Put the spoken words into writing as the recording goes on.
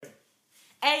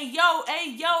Hey, yo,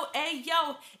 hey, yo, hey,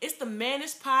 yo. It's the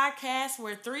Mannish podcast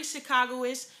where three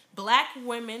Chicagoish black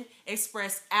women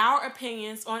express our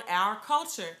opinions on our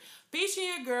culture. Featuring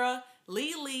your girl,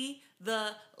 Lee,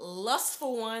 the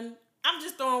lustful one. I'm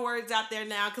just throwing words out there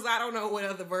now because I don't know what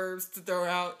other verbs to throw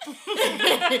out.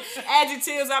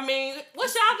 Adjectives, I mean.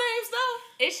 What's y'all names, though?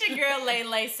 It's your girl,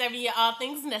 Lay, serving you all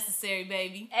things necessary,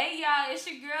 baby. Hey, y'all, it's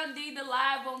your girl, D, the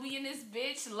live when we in this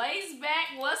bitch. Lay's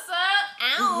back, what's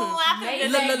up? Ow, I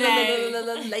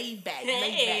Laid back.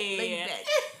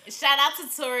 Shout out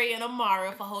to Tori and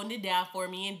Amara for holding it down for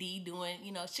me and D doing,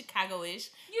 Chicago-ish.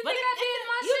 You think I did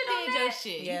my shit on did that? your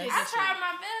shit. Yes. I tried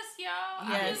my best, y'all.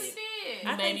 Yes. I really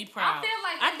did. You made me proud. I feel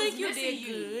like I think you did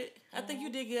good. I think you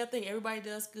did good. I think everybody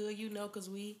does good, because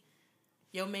we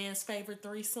your man's favorite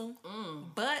threesome.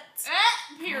 But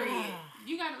period.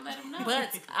 You gotta let him know.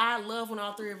 But I love when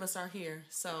all three of us are here.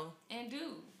 So and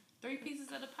do 3 pieces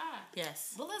of the pie.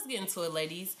 yes. Well, let's get into it,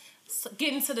 ladies.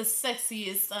 Get into the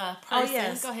sexiest person. Oh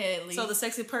yes. Go ahead, Lee. So the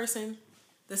sexiest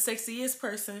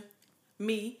person,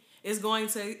 me, is going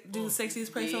to do the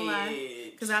sexiest person live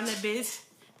because I'm that bitch.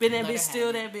 Been that bitch,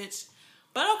 still that bitch.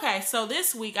 But okay, so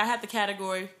this week I had the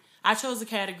category. I chose the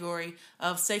category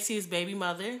of sexiest baby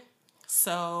mother.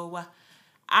 So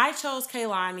I chose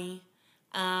Kaylani.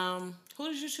 Who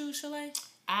did you choose, Shalay?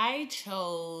 I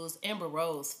chose Amber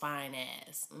Rose, fine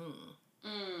ass.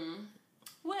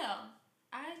 Well,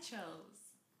 I chose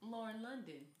Lauren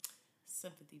London.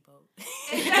 Sympathy vote.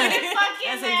 It doesn't fucking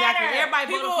That's matter. exactly.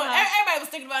 Everybody Everybody was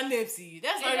thinking about Nipsey.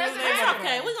 That's what doesn't It's matter.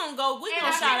 okay. We're gonna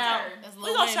I shout picked out. her.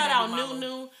 We're gonna shout out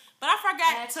New. But I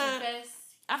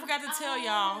forgot to tell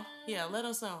y'all. Yeah, let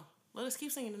us know. Let us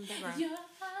keep singing in the background.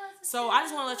 So I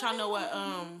just want to let y'all know what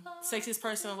sexiest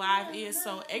person alive is.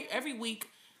 So every week,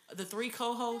 the three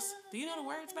co-hosts. Do you know the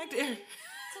words back there?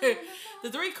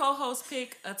 The three co-hosts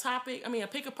pick a topic.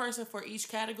 Pick a person for each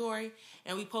category,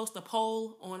 and we post a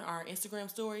poll on our Instagram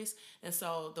stories. And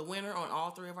so the winner on all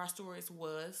three of our stories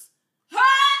was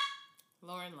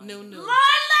Lauren London. New. Lauren London.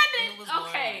 It was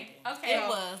Okay. It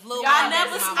was. Lil I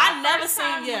Wayne.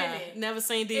 never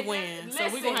seen D win. So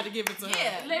we're gonna have to give it to her.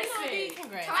 Yeah. Listen,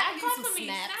 Congrats. clap I give for some me.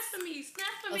 snaps. Snap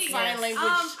for A me. sign language.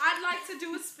 I'd like to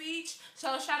do a speech.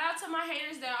 So shout out to my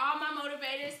haters. They're all my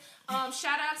motivators.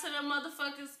 Shout out to the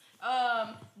motherfuckers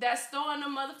that's throwing the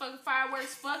motherfucking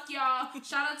fireworks. Fuck y'all.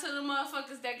 Shout out to the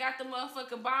motherfuckers that got the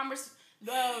motherfucking bombers.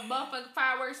 The motherfucking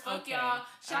fireworks, fuck y'all.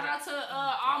 Shout out to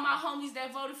all my homies that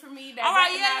voted for me. That All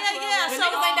right, The So,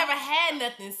 niggas ain't never had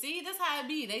nothing. See, that's how it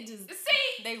be. They just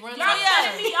they run. Y'all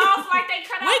cutting me off like they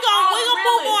cut out We all gonna the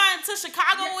move realest. on to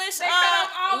Chicago-ish. They cut out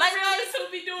all the Lady. realest who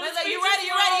be doing Lady, you speeches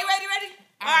ready?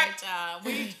 All right, y'all.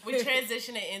 We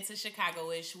transitioning into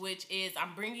Chicago-ish, which is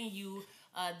I'm bringing you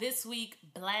this week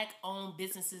black-owned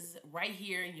businesses right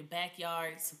here in your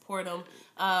backyard. Support them.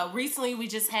 Recently, we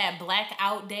just had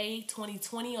Blackout Day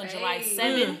 2020 on July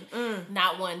 7th.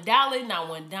 Not $1, not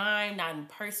one dime, not in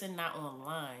person, not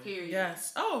online. Period.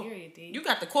 Yes. Oh, Period, D. you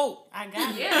got the quote. I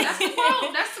got it. Yeah, that's the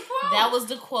quote. That was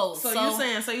the quote. So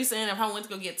you saying if I went to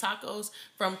go get tacos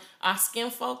from our skin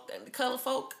folk, the color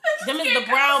folk, them is the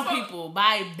brown people.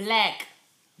 Buy black.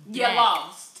 You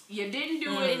lost. You didn't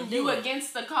do it. You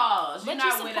against the cause. But You're you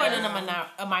not with supporting us.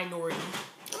 a minority.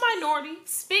 a minority.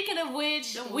 Speaking of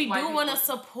which, Them we white do want to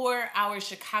people. support our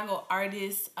Chicago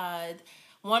artists.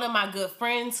 One of my good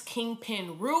friends,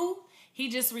 Kingpin Rue, he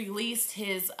just released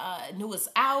his newest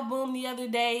album the other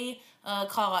day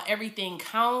called Everything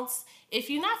Counts. If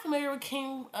you're not familiar with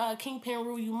Kingpin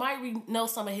Rue, you might know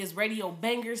some of his radio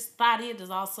bangers. Thought It is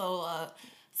also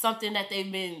something that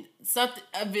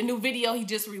a new video he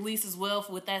just released as well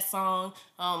with that song,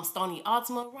 Stony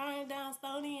Ultima, riding down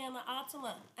Stony and the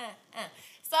Ultima.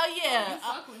 So yeah, You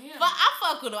fuck with him. but I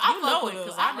fuck with him. I fuck with him.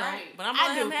 because I don't. Right. But I'm I gonna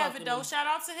let do him have fuck it with though. him. Shout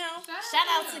out to him. Shout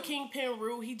out to Kingpin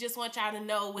Rue. He just wants y'all to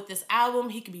know with this album,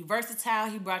 he can be versatile.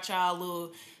 He brought y'all a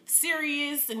little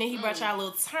serious, and then he brought y'all a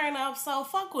little turn up. So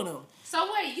fuck with him. So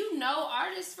wait, you know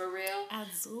artists for real?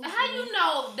 Absolutely. How you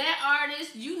know that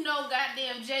artist? You know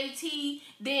goddamn JT,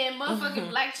 then motherfucking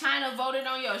Black China voted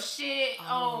on your shit.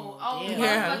 On damn.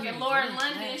 motherfucking Lauren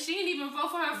London. She didn't even vote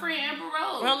for her friend Amber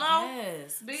Rose. Hello.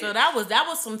 Yes. Bitch. So that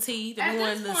was some tea that At we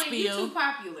wanted this to point, you spill. too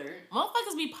popular.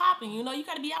 Motherfuckers be popping, you know. You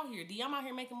gotta be out here, D. I'm out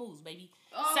here making moves, baby.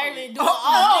 Oh. Certainly doing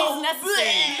all things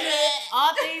necessary.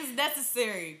 All things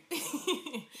necessary.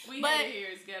 We hate it here.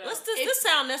 It's ghetto. This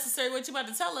sound necessary. What you about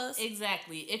to tell us?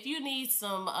 Exactly. If you need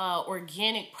some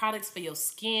organic products for your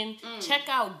skin, check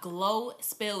out Glow,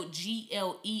 spelled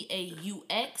GLEAUX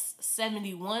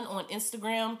 71 on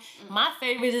Instagram. My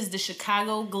favorite is the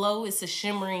Chicago Glow. It's a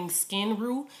shimmering skin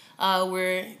roux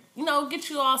where, get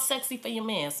you all sexy for your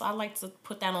man. So I like to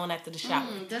put that on after the shower.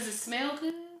 Does it smell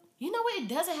good? You know what? It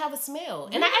doesn't have a smell.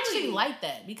 Really? And I actually like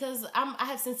that because I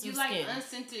have sensitive skin. You like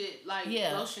unscented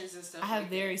lotions and stuff. I have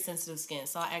very sensitive skin.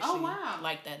 So I actually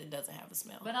like that it doesn't have a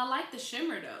smell. But I like the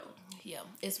shimmer though. Yeah,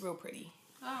 it's real pretty.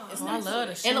 Oh, I love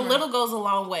the shimmer. And a little goes a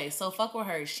long way. So fuck with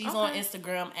her. She's on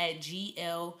Instagram at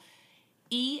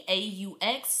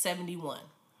GLEAUX71.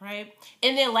 Right?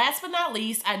 And then last but not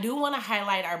least, I do want to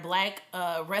highlight our black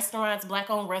restaurants,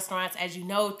 black-owned restaurants. As you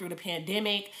know, through the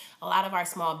pandemic, a lot of our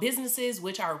small businesses,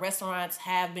 which our restaurants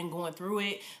have been going through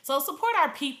it. So support our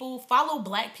people. Follow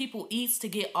Black People Eats to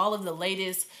get all of the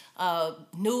latest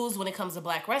news when it comes to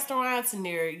black restaurants and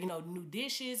their, new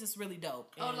dishes. It's really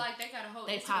dope. And they got a whole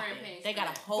Instagram page. They got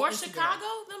a whole for Instagram. Chicago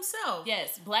themselves.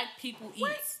 Yes, Black People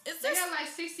Eats. They got like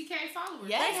 60K followers.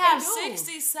 Yes, they have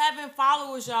 67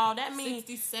 followers, y'all. That means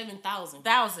 67,000.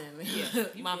 Yeah,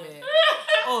 my bad.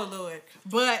 Oh Lord.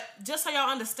 But just so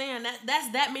y'all understand,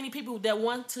 that's that many people that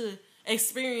want to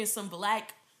experience some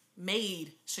black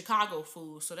made Chicago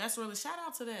food. So that's really shout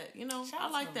out to that. I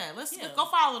like that. Let's go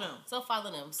follow them. So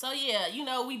follow them. So yeah,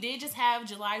 we did just have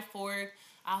July 4th.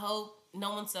 I hope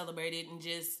no one celebrated and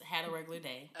just had a regular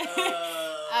day.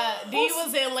 D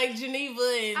was in Lake Geneva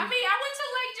and I went to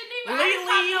Lake Geneva. I didn't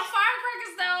pop no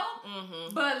firecrackers though.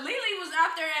 But Lily was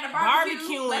out there at a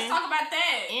barbecue. Let's talk about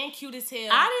that. And cute as hell.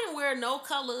 I didn't wear no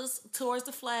colors towards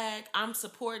the flag. I'm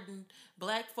supporting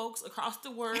black folks across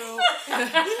the world.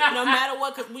 No matter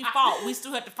what, because we fought. We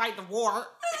still had to fight the war.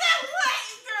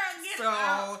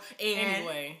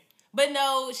 Anyway. But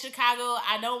no, Chicago,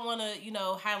 I don't want to,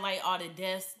 highlight all the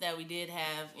deaths that we did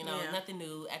have. Nothing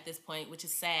new at this point, which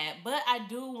is sad. But I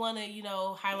do want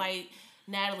to, highlight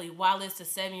Natalie Wallace, the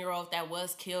 7-year-old that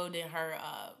was killed in her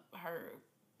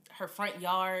front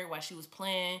yard while she was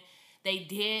playing. They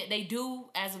do,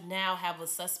 as of now, have a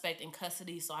suspect in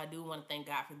custody, so I do want to thank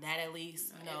God for that at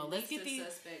least. Let's get these.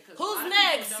 Who's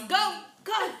next? Go.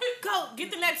 Get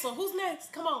the next one. Who's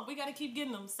next? Come on, we got to keep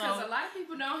getting them. Because a lot of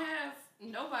people don't have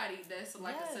nobody that's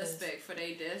like a suspect for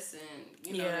their deaths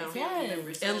and, their family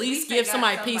members. So at least give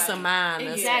somebody peace of mind.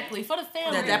 Exactly, for the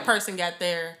family. That person got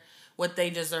what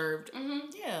they deserved.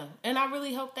 Yeah, and I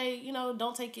really hope they,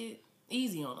 don't take it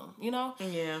easy on them,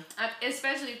 Yeah.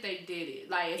 Especially if they did it.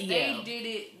 Like, if they did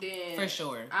it, then for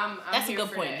sure. I'm That's here a good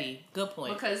for point, that. D. Good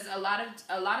point. Because a lot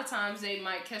of times they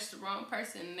might catch the wrong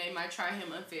person and they might try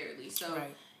him unfairly. So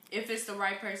if it's the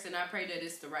right person, I pray that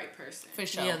it's the right person. For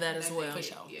sure. Yeah, that as well. For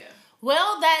sure. Yeah.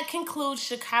 Well, that concludes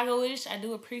Chicago-ish. I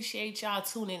do appreciate y'all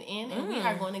tuning in, and we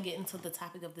are going to get into the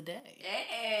topic of the day.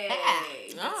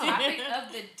 Hey! The topic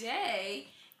of the day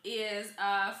is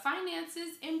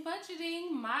finances and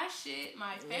budgeting. My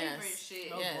favorite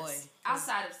shit. Oh boy.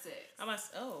 Outside of sex.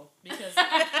 Because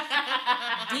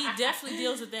D definitely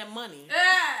deals with that money.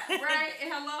 Right?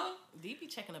 Hello? D be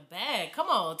checking a bag. Come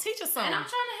on, teach us something. And I'm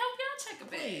trying to help y'all check a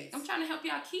bag. Please. I'm trying to help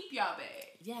y'all keep y'all bag.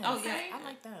 Yes. Okay. I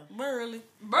like that. Burly.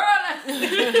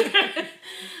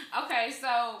 Okay,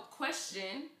 so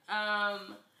question.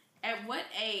 At what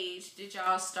age did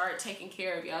y'all start taking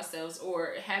care of yourselves,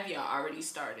 or have y'all already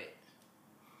started?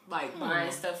 Like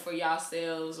buying stuff for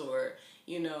yourselves, or,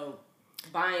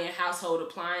 buying household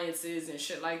appliances and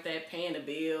shit like that, paying a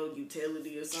bill,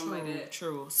 utility or something like that.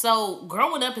 True. So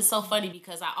growing up is so funny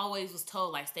because I always was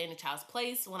told like stay in a child's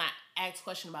place when I asked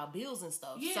questions about bills and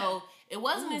stuff. Yeah. So it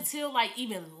wasn't until like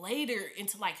even later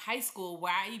into like high school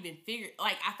where I even figured,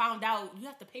 like I found out you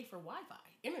have to pay for Wi-Fi.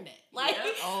 Internet. Like,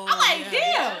 I'm like,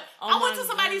 damn. I went to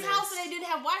somebody's house and they didn't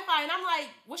have Wi-Fi, and I'm like,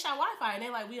 what's your Wi-Fi? And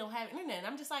they're like, we don't have internet. And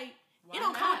I'm just like, you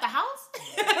don't come with the house?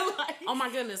 Like, oh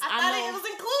my goodness. I thought it was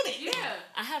included. Yeah.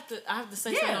 I have to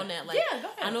say something on that. Like, go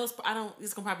ahead. I know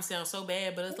it's gonna probably sound so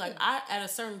bad, but it's like at a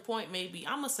certain point, maybe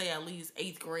I'm gonna say at least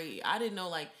 8th grade, I didn't know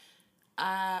like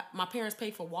my parents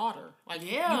paid for water. Like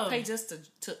you pay just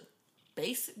to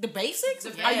the basics?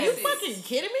 Are you fucking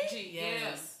kidding me?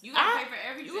 Yes. You gotta pay for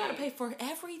everything. You gotta pay for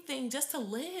everything just to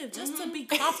live, just to be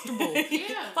comfortable.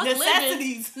 Yeah.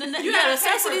 Necessities.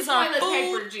 Necessities are toilet food.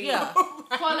 paper, G. Yeah.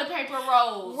 Toilet paper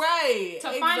rolls. Right. To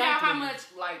find out how much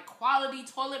like quality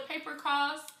toilet paper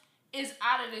costs is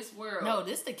out of this world. No,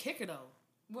 this the kicker though.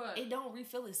 What? It don't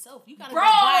refill itself. You gotta go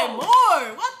buy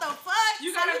more. What the fuck?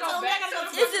 You gotta go back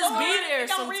to the It just be there it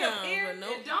don't sometimes. reappear.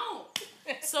 It don't.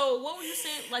 So what were you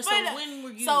saying? Like, so when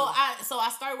were you? So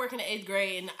I started working in 8th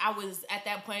grade, and I was at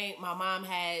that point. My mom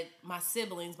had my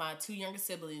siblings, my 2 younger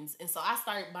siblings, and so I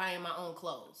started buying my own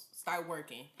clothes. Start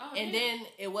working, then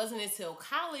it wasn't until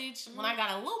college when I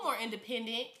got a little more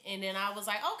independent, and then I was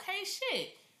like, okay, shit,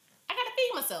 I gotta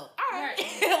feed myself. All right,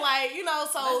 like, you know.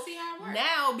 So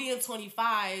now being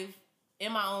 25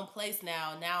 in my own place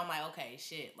now I'm like, okay,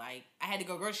 shit. Like, I had to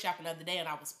go grocery shopping the other day, and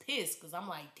I was pissed because I'm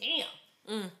like, damn.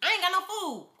 I ain't got no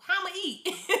food. How I'ma eat?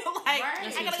 Like,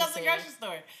 I gotta go to the grocery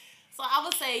store. So I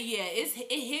would say, it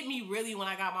hit me really when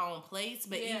I got my own place.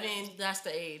 But even that's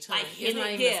the age. Huh? Like, it's not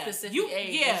even a specific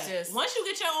age. It's just, once you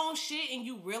get your own shit and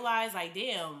you realize, like,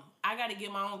 damn, I gotta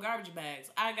get my own garbage bags.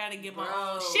 I gotta get my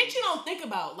own shit you don't think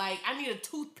about. Like, I need a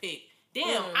toothpick.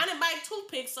 Damn, I didn't buy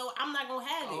toothpicks, so I'm not gonna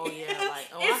have it. Oh yeah, like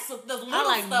it's the little I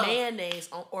like stuff. mayonnaise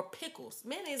or pickles.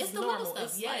 Mayonnaise is the normal. Little stuff.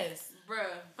 It's yes, like, bruh.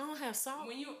 I don't have salt.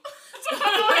 When you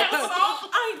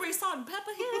I ain't bring salt and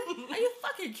pepper here. Are you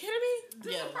fucking kidding me?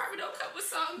 This probably don't come with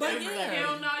salt and But pepper.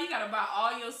 Hell no, you gotta buy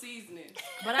all your seasoning.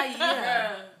 But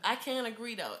I can't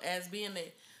agree though. As being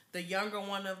the younger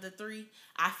one of the three,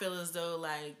 I feel as though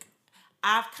like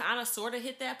I've kind of sort of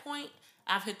hit that point.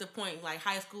 I've hit the point like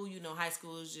high school. You know, high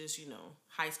school is just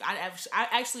high school. I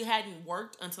actually hadn't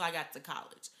worked until I got to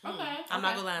college. Okay, I'm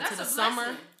not gonna lie. Until the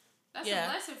summer. That's a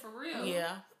blessing for real.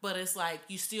 Yeah, but it's like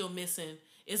you still missing.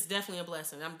 It's definitely a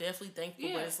blessing. I'm definitely thankful,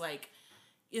 but it's like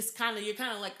you're kind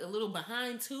of like a little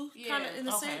behind too, kind of in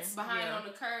a sense. Behind on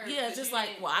the curve. Yeah, just like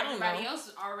I don't know. Everybody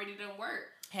else already done work.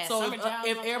 So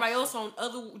if everybody else on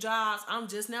other jobs, I'm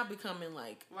just now becoming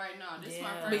like right now. This is my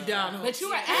first McDonald's. But you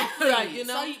were an athlete, like, you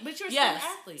know. So but you're still an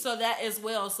athlete. So that as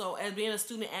well. So as being a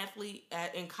student athlete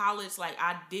in college, like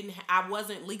I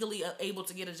wasn't legally able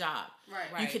to get a job.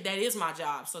 Right. That is my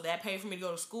job. So that paid for me to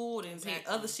go to school. Then pay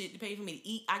other shit. They paid for me to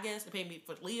eat. I guess they paid me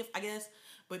for to live. I guess.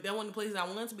 But that wasn't the places I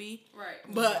wanted to be. Right.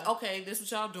 But okay, this is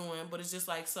what y'all doing. But it's just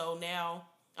like so now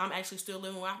I'm actually still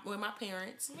living with my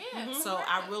parents. Yeah. So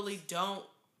I really don't.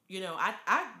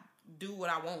 I do what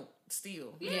I want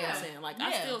still. You know what I'm saying? Like,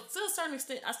 I still, to a certain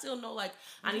extent, I still know, like,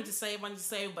 I need to save,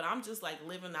 but I'm just, like,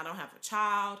 living, I don't have a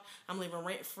child. I'm living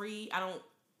rent-free. I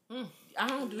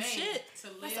don't do shit.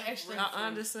 That's an extra. I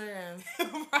understand.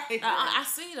 Right. I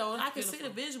see, though. I can see the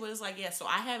visual. It's like, so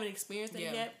I haven't experienced it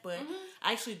yet, but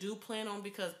I actually do plan on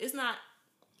because it's not.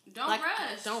 Don't like,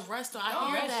 rush. Don't rush, though. I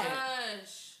hear that.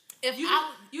 Rush. If you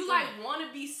want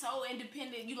to be so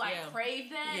independent, you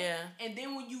crave that, and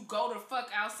then when you go to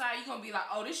fuck outside, you're gonna be like,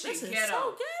 oh, this shit ghetto.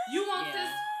 So you want this,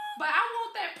 but I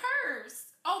want that purse.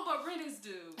 Oh, but rent is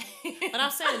due. But I'm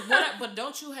saying, but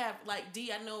don't you have like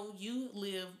D? I know you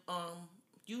live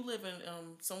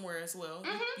in somewhere as well.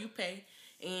 You pay,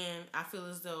 and I feel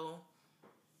as though.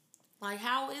 Like,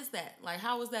 how is that? Like,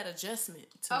 how is that adjustment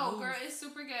to move? Girl, it's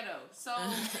super ghetto. So,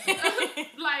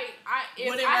 like,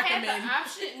 if I had the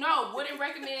option, wouldn't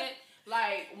recommend,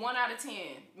 like, 1 out of 10.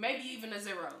 Maybe even a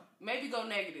 0. Maybe go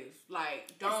negative.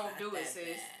 Like, don't do it, sis.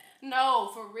 Bad. No,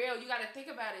 for real. You got to think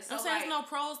about it. So, I'm saying there's no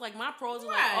pros. Like, my pros are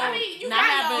like, I mean, you not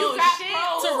having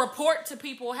pros to report to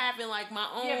people having, like, my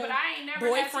own but I ain't never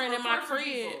boyfriend had to in my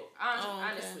crib.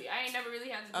 Honestly, I ain't never really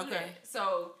had to do that.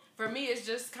 So, for me, it's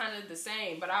just kind of the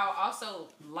same. But I also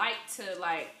like to,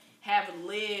 like, have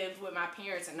lived with my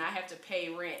parents and not have to pay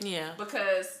rent. Yeah.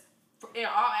 Because in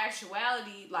all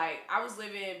actuality, like, I was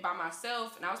living by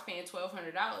myself and I was paying $1,200.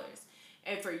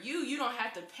 And for you don't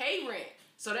have to pay rent.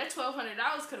 So that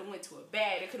 $1,200 could have went to a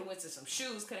bag. It could have went to some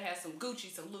shoes. Could have had some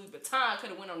Gucci, some Louis Vuitton. Could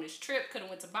have went on this trip. Could have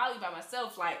went to Bali by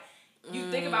myself. Like,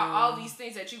 you think about all these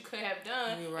things that you could have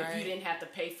done if you didn't have to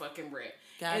pay fucking rent.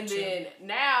 Gotcha. And then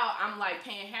now I'm like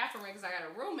paying half of rent because I got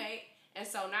a roommate. And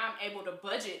so now I'm able to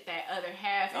budget that other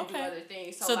half and do other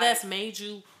things. So like, that's made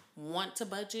you want to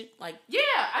budget? Like, yeah,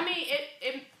 I mean,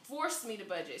 it forced me to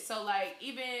budget. So like,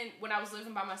 even when I was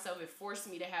living by myself, it forced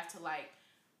me to have to like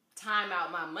time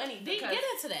out my money. Get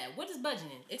into that. What is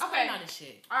budgeting? Explain all this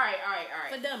shit. All right.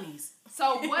 For dummies.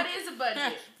 So what is a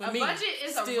budget? A budget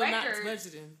is a record. Not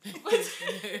budgeting.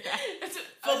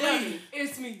 For dummies.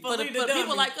 It's me. For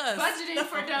people like us. Budgeting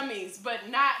for dummies, but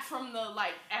not from the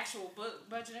like actual book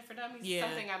Budgeting for Dummies. Yeah.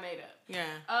 Something I made up.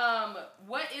 Yeah.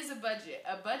 What is a budget?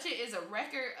 A budget is a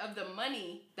record of the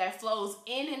money that flows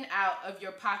in and out of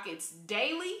your pockets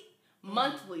daily,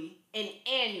 monthly, and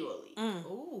annually.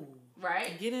 Ooh.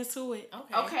 Right? Get into it.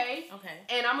 Okay.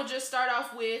 And I'm going to just start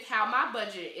off with how my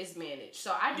budget is managed.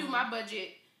 So I do my budget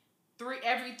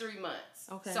every 3 months.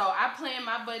 Okay. So I plan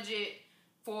my budget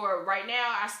for, right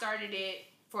now, I started it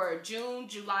for June,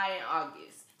 July, and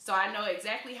August. So I know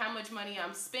exactly how much money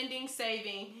I'm spending,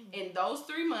 saving in those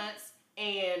 3 months,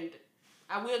 and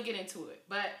I will get into it.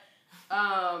 But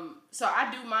So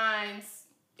I do mine's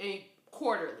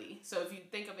quarterly. So if you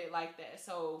think of it like that,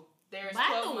 so there's.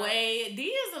 By the way, Dee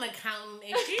is an accountant,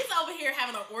 and she's over here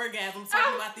having an orgasm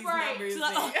talking about these numbers.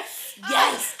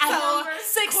 Yes, so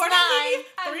 6, 9,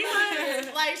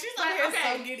 300. Like she's over here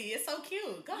so giddy. It's so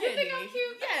cute. Go ahead. You think I'm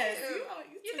cute? Yes.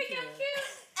 You think I'm cute?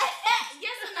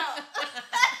 Yes or no?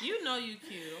 You know you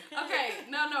cute. Okay.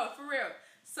 No, for real.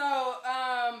 So,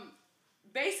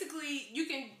 basically, you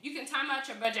can time out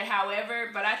your budget however,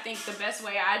 but I think the best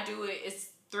way I do it is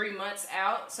 3 months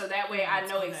out, so that way I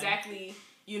know exactly,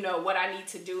 what I need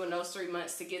to do in those 3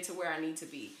 months to get to where I need to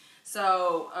be.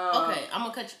 So, okay,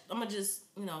 I'm gonna just,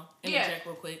 interject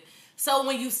real quick. So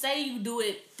when you say you do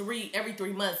it every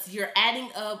 3 months, you're adding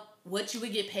up what you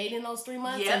would get paid in those 3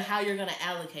 months and how you're gonna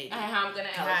allocate it. And how I'm gonna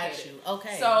allocate it.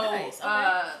 Okay. So, nice.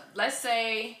 Okay. Let's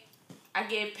say I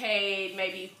get paid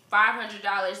maybe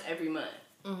 $500 every month,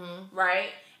 right?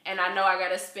 And I know I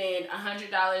gotta spend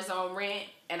 $100 on rent,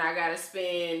 and I gotta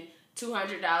spend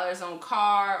 $200 on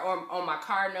car or on my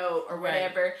car note or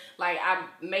whatever. Like, I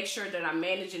make sure that I'm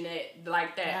managing it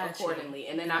like that accordingly.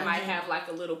 And then I might have like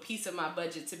a little piece of my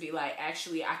budget to be like,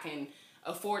 actually, I can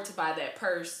afford to buy that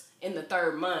purse in the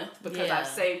 3rd month because I've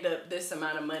saved up this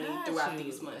amount of money throughout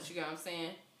these months. You get what I'm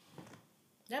saying?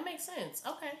 That makes sense.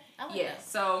 Okay. I like that.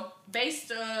 So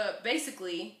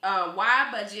basically, why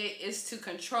I budget is to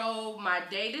control my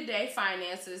day-to-day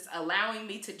finances, allowing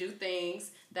me to do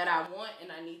things that I want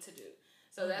and I need to do.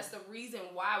 So that's the reason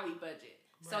why we budget.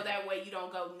 Right. So that way you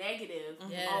don't go negative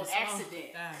on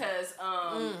accident. Because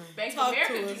Bank of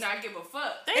America do not give a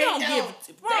fuck. They don't give a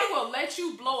They will let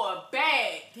you blow a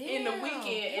bag in the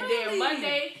weekend. And then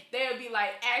Monday, they'll be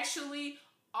like, actually,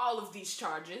 all of these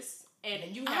charges.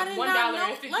 And you have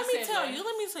 $1.50. Let me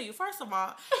tell you. First of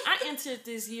all, I entered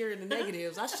this year in the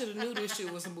negatives. I should have knew this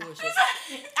shit was some bullshit.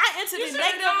 I entered in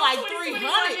negative like 300.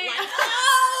 Like,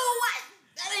 what?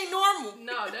 That ain't normal.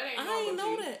 No, that ain't normal. I ain't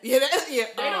know that. Yeah,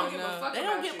 They don't give a fuck. They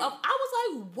don't give up. I was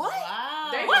like, what?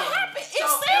 Wow. What happened? It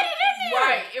said it in there.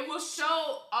 Right. It will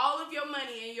show all of your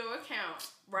money in your account,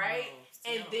 right?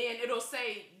 And then it'll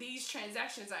say these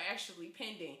transactions are actually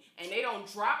pending, and they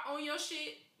don't drop on your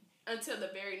shit until the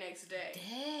very next day.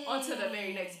 Until the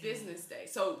very next business day.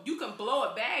 So you can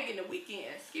blow a bag in the weekend,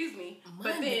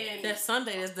 but then that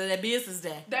Sunday is that business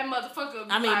day. That motherfucker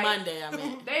Monday,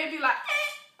 they'd be like,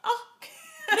 oh,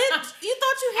 bitch, you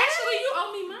thought you had actually you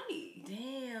owe me money.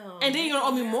 Damn. And then you're gonna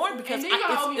owe me more because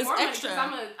it's extra.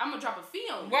 Because I'm gonna drop a fee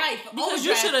on you. Right. Because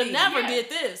you should have never did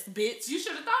this, bitch. You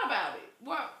should have thought about it.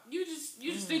 Well, you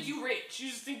just think you rich. You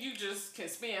just think you just can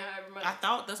spend however much. I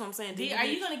thought that's what I'm saying. Are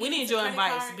you gonna? We need your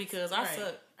advice because I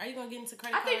suck. Are you gonna get into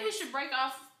credit cards? I think we should break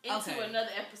off into another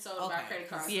episode about credit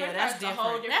cards. Yeah, credit that's different. a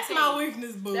whole different. That's my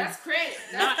weakness, boo. That's credit.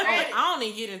 That's credit. I don't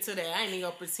even get into that. I ain't even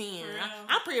gonna pretend.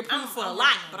 I'm pre-approved for a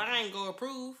lot, but I ain't gonna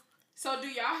approve. So do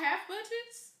y'all have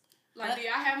budgets? Like, do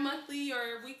y'all have monthly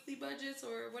or weekly budgets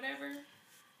or whatever?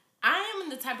 I am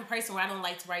the type of person where I don't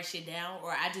like to write shit down,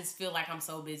 or I just feel like I'm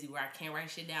so busy where I can't write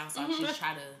shit down. So I just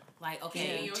try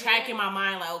to, track in my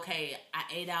mind, like, okay, I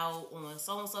ate out on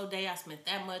so-and-so day. I spent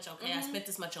that much. Okay, I spent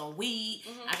this much on weed.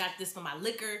 I got this for my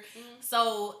liquor.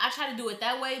 So I try to do it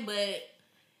that way, but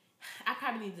I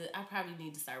probably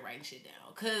need to start writing shit down.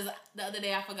 Because the other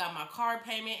day I forgot my car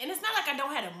payment. And it's not like I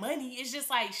don't have the money. It's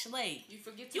just like, Shlay,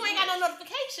 you ain't got no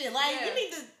notification. Like, you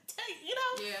need to take,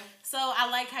 Yeah. So I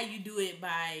like how you do it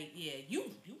by, you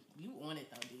on it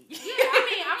though, dude. Yeah, I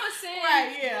mean, I'm going to send,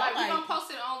 right, we're going to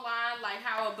post it online, like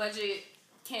how a budget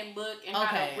can look and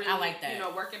how to really, I like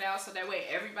that. Work it out so that way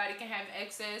everybody can have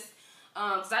access.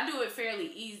 Because I do it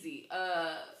fairly easy.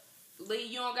 Lee,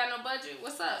 you don't got no budget?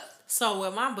 What's up? So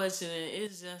with my budgeting,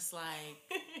 it's just like,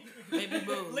 baby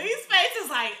boo. Lee's face is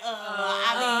like,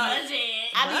 I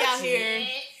be out here.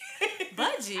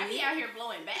 Budget? I be out here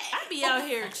blowing back. I be out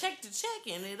here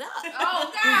checking it up.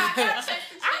 Oh, God. I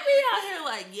be out here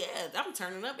like, I'm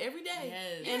turning up every day.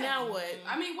 Yes. And now what?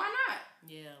 I mean, why not?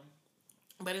 Yeah.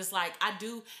 But it's like, I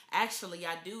do,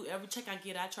 every check I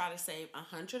get, I try to save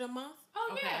 $100 a month.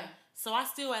 Oh, yeah. So I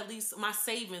still, at least, my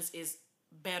savings is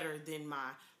better than my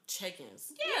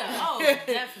check-ins. Yeah. Oh,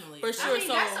 definitely. For sure. I mean,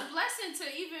 that's a blessing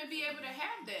to even be able to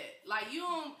have that. Like, you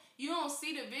don't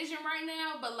see the vision right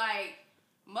now, but like,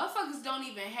 motherfuckers don't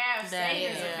even have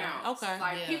savings accounts. Okay.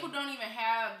 Like, people don't even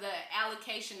have the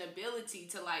allocation ability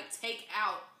to like take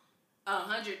out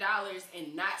 $100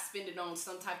 and not spend it on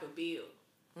some type of bill.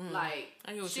 Like,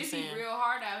 shit be real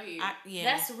hard out here.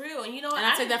 That's real. And you know what? And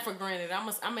I take that for granted. I'm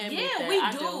admit that.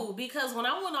 We do. Because when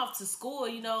I went off to school,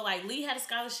 like, Lee had a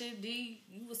scholarship. D,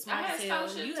 you was smart as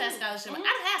hell. You had scholarship. I didn't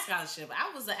have scholarship.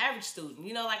 I was an average student.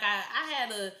 Like, I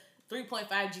had a 3.5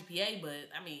 GPA, but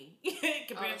I mean,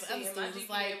 compared to other my students,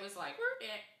 GPA was like, we're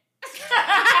back.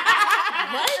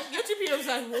 What? Your GPA was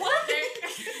like, what?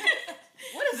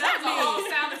 What does that mean? That's a whole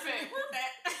sound effect. We're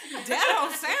back. That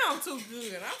don't sound too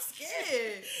good. I'm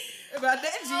scared about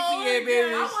that GPA,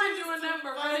 baby. I wasn't doing nothing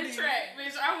but running track,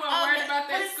 bitch. I wasn't worried about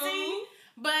that school.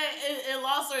 But in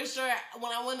long story short,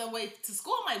 when I went away to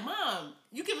school, I'm like, Mom,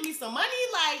 you giving me some money?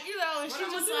 Like, you know, and she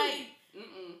just like,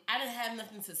 I didn't have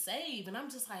nothing to save. And I'm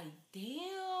just like,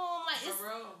 damn. Like, it's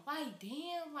like,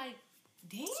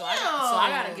 damn. So I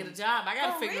gotta get a job. I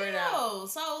gotta figure it out.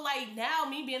 So, like, now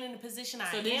me being in the position I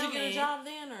am in. So, did you get a job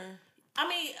then, or? I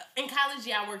mean, in college,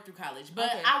 I worked through college, but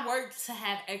I worked to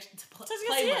have extra play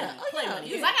money.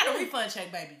 Because I got a refund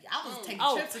check, baby. I was taking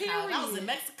trips to college. I was in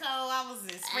Mexico. I was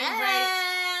in spring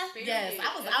break. Yes,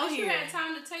 I was out here. You had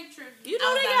time to take trips. You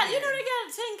know they got 10K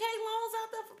loans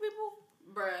out there for people.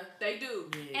 Bruh, they do.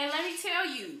 Yeah. And let me tell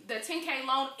you, the 10K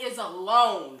loan is a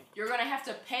loan. You're going to have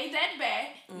to pay that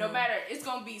back. No matter, it's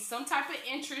going to be some type of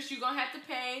interest you're going to have to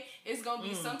pay. It's going to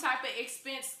be some type of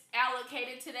expense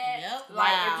allocated to that. Yep.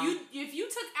 Like, if you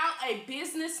took out a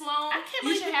business loan,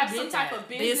 you should have some type of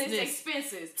business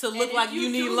expenses. To look like you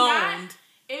need loaned.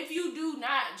 If you do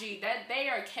not, that they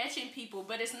are catching people,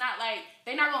 but it's not like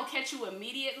they're not gonna catch you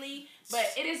immediately. But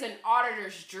it is an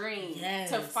auditor's dream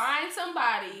to find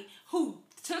somebody who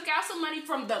took out some money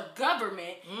from the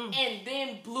government and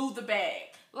then blew the bag.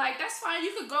 Like, that's fine.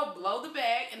 You could go blow the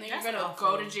bag and then you're gonna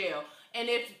go to jail. And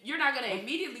if you're not gonna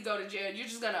immediately go to jail, you're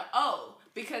just gonna owe.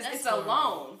 Because it's a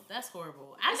loan. That's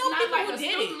horrible. I know people who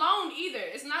did it. It's not like a student loan either.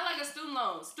 It's not like a student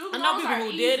loan. Student loans are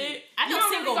easy. Did it. I know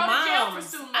single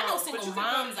moms. I know single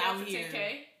moms out here.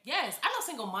 Yes, I know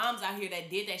single moms out here that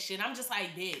did that shit. I'm just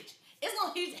like, bitch, it's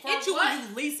gonna hit you when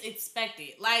you least expect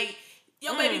it. Like,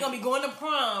 your baby gonna be going to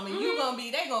prom and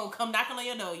they gonna come knocking on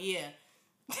your door. Yeah.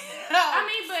 I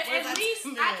mean, but at least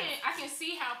I can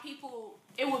see how people,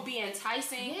 it would be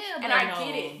enticing. Yeah, and I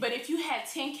get it. But if you had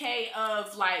 10K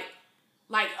of like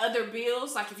other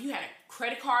bills, like if you had a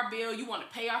credit card bill, you want to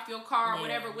pay off your car or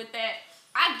whatever with that,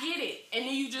 I get it. And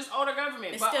then you just owe the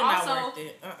government. It's but still also, not worth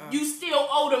it. You still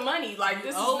owe the money. Like,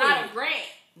 this is not a grant.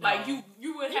 No. Like, you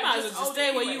would have just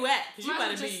stay where you at. You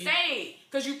might as well just stay.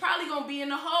 Because you're probably going to be in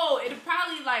the hole.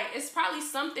 It's probably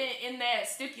something in that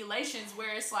stipulations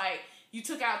where it's like, you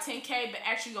took out 10K, but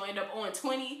actually gonna end up owing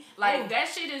 20. Like, that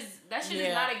shit is not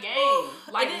a game.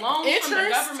 Like, loans from the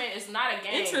government is not a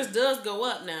game. Interest does go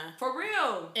up now. For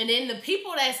real. And then the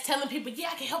people that's telling people,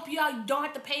 I can help you out, you don't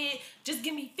have to pay it, just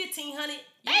give me $1,500.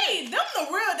 Yeah. Hey,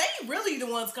 they really the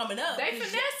ones coming up. They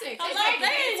finessing. They ain't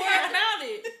worried about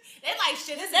it. They like,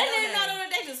 shit, this is they didn't know that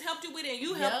they just helped you with it and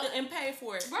you helped them and paid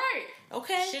for it. Right.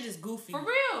 Okay. Shit is goofy. For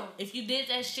real. If you did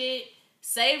that shit,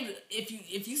 save,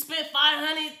 if you spent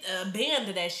 $500, band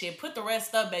to that shit. Put the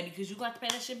rest up, baby, because you got to pay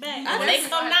that shit back. When they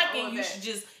come knocking, you should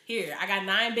just, here, I got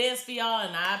 9 beds for y'all,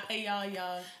 and I pay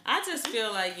y'all. I just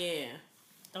feel like,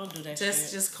 don't do that shit.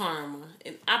 Just karma.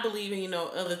 And I believe in,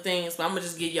 other things, but I'm going to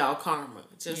just give y'all karma.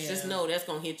 Just know that's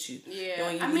going to hit you. Yeah.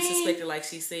 When you least suspect it, like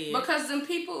she said. Because them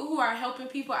people who are helping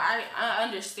people, I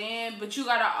understand, but you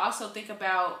got to also think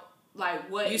about, like,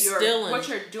 what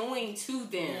you're doing to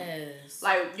them. Yes.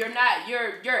 Like,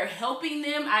 you're helping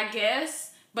them, I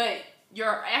guess, but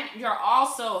you're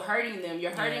also hurting them.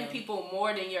 You're hurting people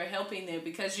more than you're helping them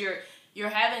because you're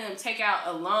having them take out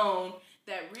a loan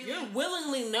that really, you're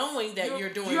willingly knowing that you're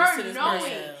doing this to this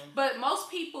person. But most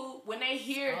people, when they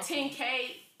hear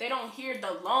 10K, they don't hear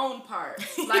the loan part.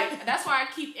 Like, that's why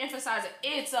I keep emphasizing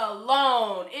it's a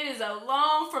loan. It is a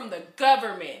loan from the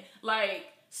government. Like,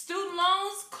 student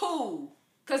loans, cool.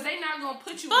 Because they not going to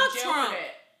put you in jail for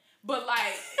that. But,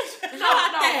 like,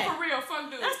 no, for real,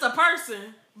 fuck dude. That's the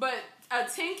person. But a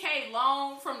 10K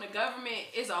loan from the government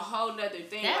is a whole nother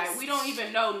thing. Like, we don't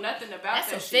even know nothing about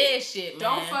that shit. That's shit,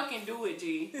 man. Don't fucking do it,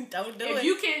 G. Don't do it.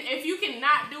 If you can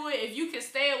not do it, if you can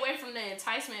stay away from the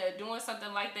enticement of doing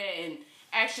something like that and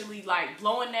actually, like,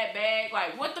 blowing that bag,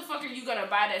 like, what the fuck are you going to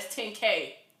buy that's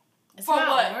 10K? It's for not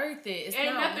what? Worth it. It's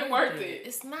ain't not nothing worth it.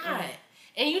 It's not.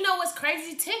 And you know what's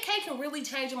crazy? 10K can really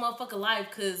change a motherfucking life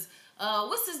because,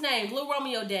 what's his name? Lil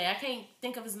Romeo dad. I can't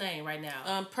think of his name right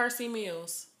now. Percy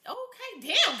Mills.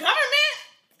 Okay, damn,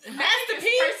 government. Master P.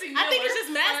 I think it's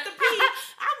just Master P.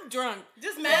 I'm drunk.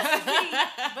 Just Master P.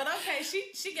 But okay,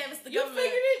 she gave us the government. You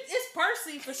figured it's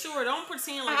Percy for sure. Don't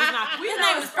pretend like it's not. His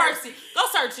name is Percy. Go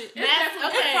search it.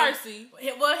 Okay. Percy.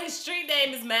 Well, his street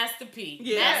name is Master P.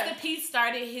 Yeah. Master P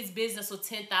started his business with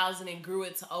 $10,000 and grew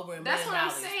it to over $1 million. That's what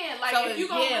I'm saying. Like, so if you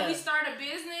gonna really start a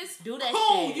business, do that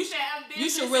shit. You should have business. You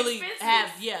should really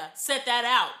expenses. set that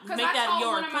out. Make that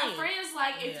your plan. One of my friends,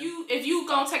 like, if you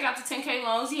gonna take out the 10K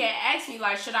loans, he had asked me,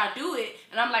 like, should I do it?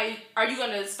 And I'm like, are you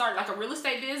gonna start like a real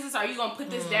estate business? Are you gonna put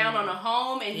this down on a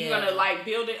home and you're gonna like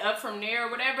build it up from there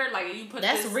or whatever? Like, you put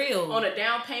this real on a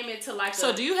down payment to like.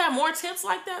 So do you have more tips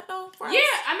like that though? Yeah,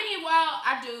 I mean, well,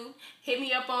 I do. Hit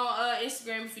me up on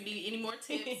Instagram if you need any more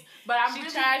tips. But I'm really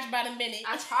charged by the minute.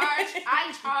 I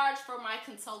charge for my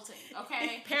consulting.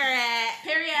 Okay.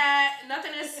 Period.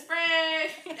 Nothing is free.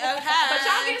 Okay. But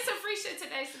y'all getting some free shit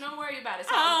today, so don't worry about it.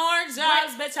 So, I work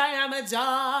jobs, bitch. I am a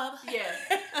job. Yeah.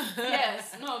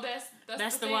 Yes. No,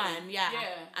 that's the one. Yeah.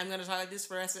 I'm gonna talk like this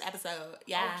for the rest of the episode.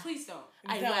 Yeah. Oh, please don't.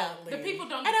 I will. The people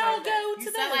don't. And I'll go to you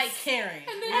this. Sound like Karen.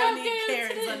 And then I'll need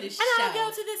Karens on this show. And I'll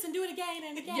go to this and do it again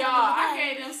and again. Y'all, I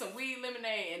gave them some weed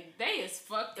lemonade and they is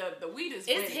fucked up. The weed is.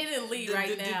 It's hitting lead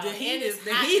right now. The heat is.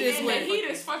 The heat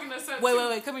is fucking us up.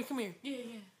 Wait. Come here. Yeah.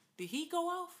 Did he go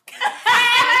off?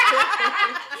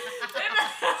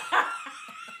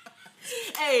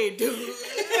 Hey, dude.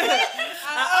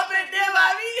 Up and down,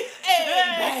 mommy.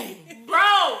 Hey,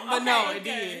 bro. But no, it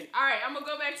did. All right, I'm gonna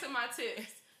go back to my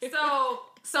tips. So,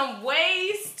 some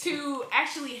ways to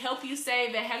actually help you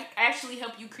save and actually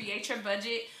help you create your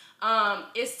budget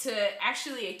is to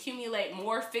actually accumulate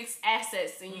more fixed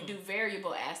assets than you do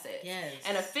variable assets. Yes.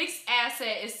 And a fixed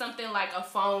asset is something like a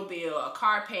phone bill, a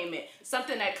car payment,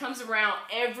 something that comes around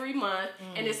every month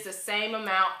and it's the same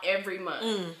amount every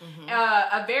month.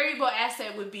 A variable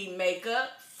asset would be makeup,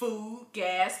 food,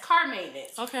 gas, car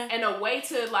maintenance. Okay. And a way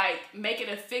to like make it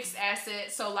a fixed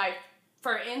asset, so like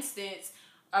for instance,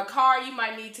 a car you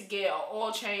might need to get an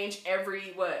oil change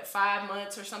every 5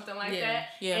 months or something like that.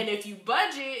 Yeah. And if you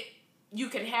budget, you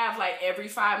can have like every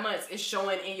 5 months it's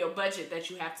showing in your budget that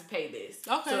you have to pay this.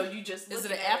 Okay. So you just is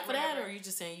it an app for that or are you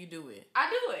just saying you do it? I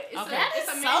do it. It's okay. It's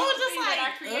a thing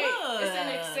that I create. It's an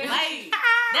Excel sheet.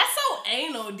 That's so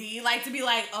anal, D. Like to be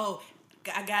like, oh,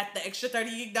 I got the extra $30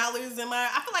 in my.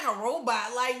 I feel like a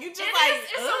robot. Like you just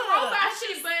it's a robot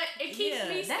shit, but it keeps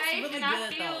me safe, really and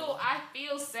I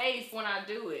feel safe when I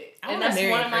do it. And that's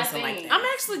one of my things. things. I'm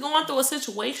actually going through a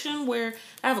situation where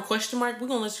I have a question mark. We're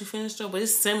gonna let you finish though, but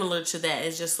it's similar to that.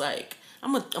 It's just like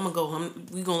I'm gonna go.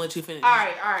 We're gonna let you finish. All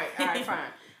right, fine.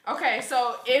 Okay,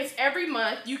 so if every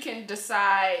month you can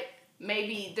decide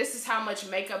maybe this is how much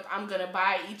makeup I'm gonna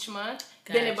buy each month,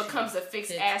 then it becomes a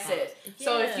fixed asset. Yeah.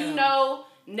 So if you know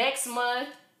next month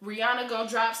Rihanna gonna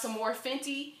drop some more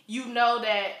Fenty, you know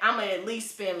that I'm gonna at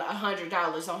least spend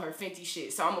 $100 on her Fenty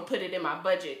shit. So I'm gonna put it in my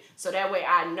budget, so that way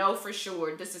I know for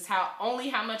sure this is only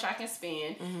how much I can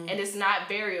spend, and it's not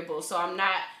variable. So I'm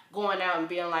not going out and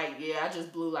being like, yeah, I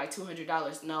just blew like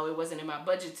 $200. No, it wasn't in my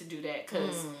budget to do that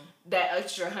because that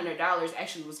extra $100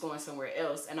 actually was going somewhere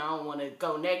else, and I don't want to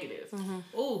go negative.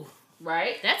 Ooh.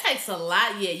 Right? That takes a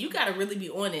lot. Yeah, you got to really be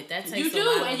on it. That takes you a do,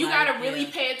 lot. And you got to really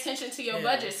pay attention to your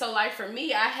budget. So, like, for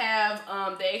me, I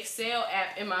have the Excel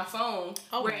app in my phone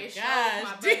where it shows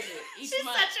my budget each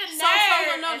month. She's such a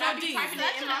nerd. And I be typing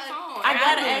it in my phone. I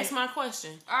got to ask my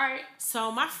question. All right.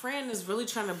 So, my friend is really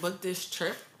trying to book this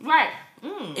trip. Right.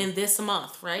 In this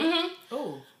month, right?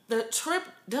 Oh. The trip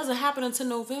doesn't happen until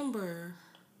November.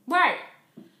 Right.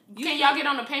 Can y'all get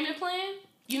on a payment plan?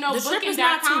 You know, the trip is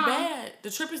not too bad. The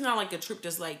trip is not like a trip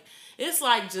that's like, it's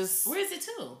like just... Where is it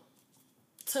to?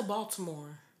 To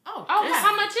Baltimore. Oh,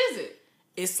 how much is it?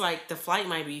 It's like the flight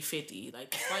might be $50.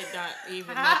 Like the flight not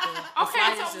even nothing. Okay,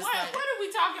 so what are we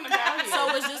talking about here?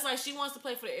 So it's just like she wants to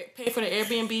pay for the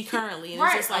Airbnb currently, and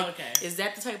it's just like, is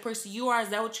that the type of person you are? Is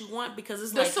that what you want? Because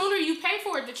it's the sooner you pay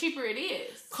for it, the cheaper it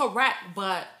is. Correct,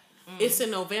 but it's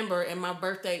in November and my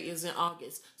birthday is in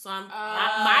August, so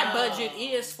my budget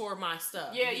is for my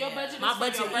stuff. Yeah, your budget. My is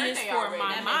budget for your is for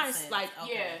my like.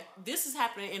 Yeah, this is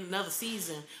happening in another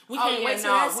season. We can't wait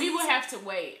till that season. We would have to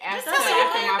wait after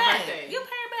my birthday. You pay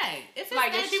her back.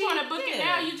 If she want to book it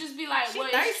now, you just be like, well,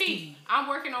 it's cheap. I'm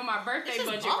working on my birthday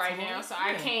budget right now, so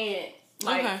I can't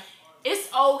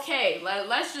It's okay.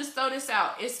 Let's just throw this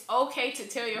out. It's okay to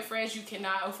tell your friends you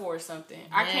cannot afford something.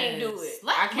 I can't do it.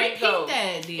 I can't go.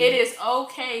 It is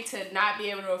okay to not be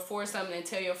able to afford something and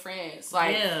tell your friends.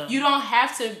 You don't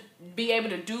have to be able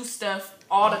to do stuff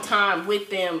all the time with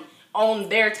them on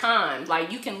their time.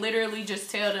 Like, you can literally just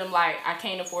tell them, like, I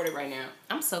can't afford it right now.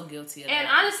 I'm so guilty of that. And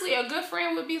honestly, a good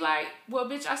friend would be like, well,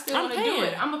 bitch, I still want to do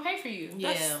it. I'm going to pay for you.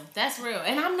 Yeah, that's real.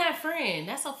 And I'm that friend.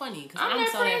 That's so funny. Cause I'm that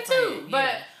so friend, too. Yeah.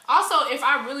 But also, if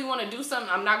I really want to do something,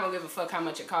 I'm not going to give a fuck how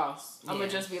much it costs. I'm going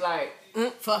to just be like,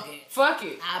 fuck it. Fuck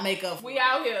it. I'll make up. We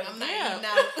out here. I'm not eating out. I'm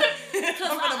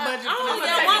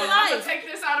going to take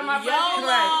this out of my budget.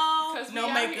 Right.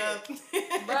 No makeup.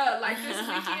 Bruh, like this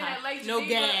weekend at Lake No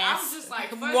Geneva, gas. I was just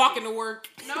like, I'm walking to work.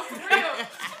 No, for real. Bitch,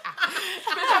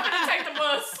 I'm finna take the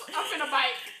bus. I'm finna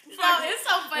bike. No, it's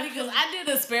so funny because I did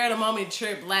a spare of the moment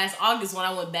trip last August when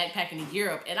I went backpacking in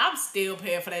Europe, and I'm still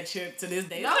paying for that trip to this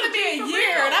day. It's gonna be a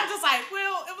year, and I'm just like,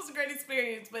 well, it was a great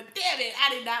experience, but damn it, I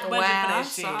did not budget for that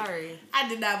shit. Sorry. I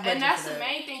did not budget. And that's for the that.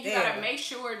 main thing. You gotta make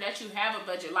sure that you have a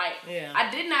budget. Like, I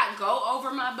did not go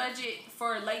over my budget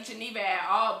for Lake Geneva at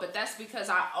all, but that's because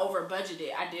I over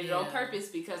budgeted. I did it on purpose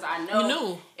because I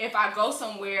know if I go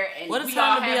somewhere and we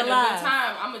all having a good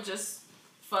time, I'ma just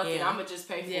fuck it. I'ma just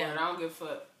pay for it. I don't give a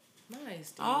fuck.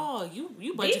 Nice. Dude. Oh,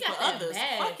 you budget for others.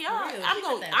 Fuck y'all. I'm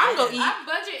gonna eat. I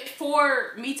budget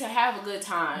for me to have a good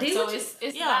time. So it's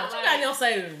not what like, you got in your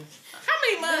savings? How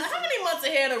many months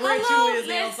ahead of rent you is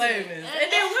in your savings?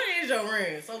 And then what is your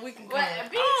rent? So we can come. You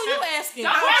asking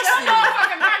questions.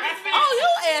 You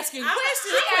asking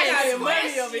questions. She got your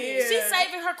money over here. She's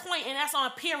saving her coin, and that's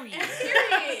on period.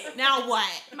 Now what?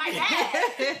 My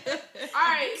bad. All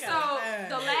right, so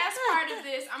the last part of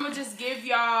this, I'm gonna just give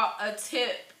y'all a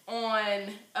tip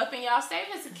on upping y'all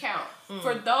savings account.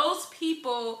 For those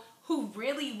people who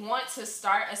really want to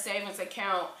start a savings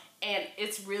account and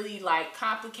it's really like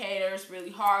complicated, it's really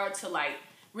hard to like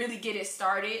really get it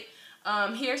started,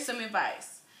 here's some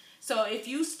advice. So if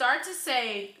you start to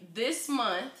save this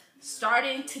month,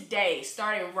 starting today,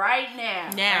 starting right now,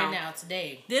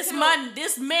 today. This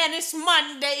mannish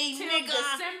Monday, till nigga.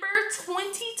 December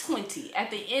 2020. At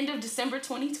the end of December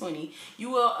 2020, you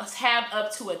will have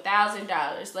up to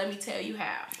 $1,000. Let me tell you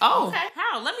how. Oh, okay.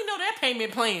 How? Let me know that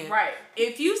payment plan. Right.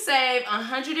 If you save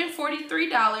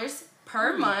 $143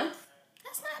 per month,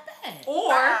 that's not bad.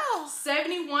 Or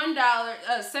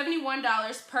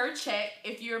 $71 per check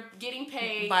if you're getting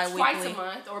paid twice a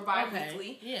month or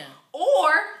bi-weekly. Okay. Yeah.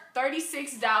 Or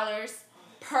 $36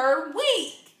 per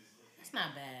week. That's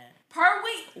not bad. Per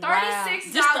week, $36.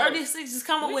 Wow. Just $36. Just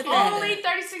come up with that. Only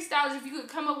 $36. If you could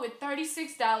come up with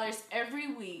 $36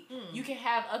 every week, you can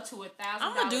have up to $1,000.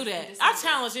 I'm gonna do that. I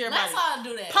challenge everybody. Let's all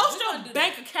do that. Post your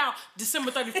bank account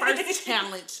December 31st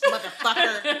challenge,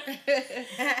 motherfucker.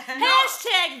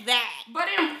 Hashtag that. But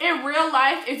in real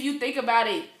life, if you think about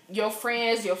it, your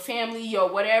friends, your family, your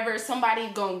whatever, somebody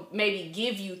gonna maybe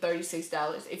give you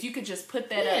 $36. If you could just put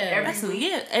that up every week.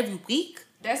 Yeah, every week.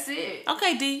 That's it.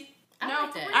 Okay, D. I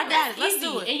like that. I got it. Let's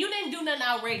do it. And you didn't do nothing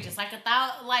outrageous. Like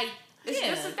it's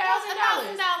just $1,000.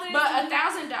 But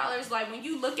 $1,000, like when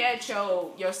you look at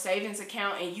your savings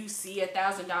account and you see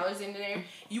 $1,000 in there,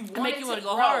 you want it to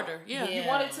go harder. Yeah. You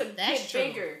want it to get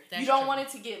bigger. You don't want it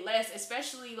to get less,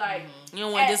 especially like you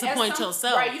don't want to disappoint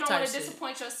yourself. Right, you don't want to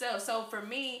disappoint yourself. So for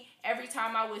me, every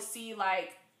time I would see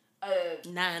like a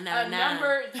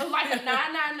number like a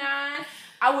 999,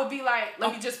 I would be like,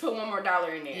 let me just put one more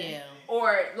dollar in there. Yeah.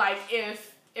 Or like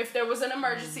if there was an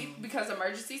emergency, because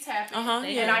emergencies happen,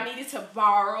 and I needed to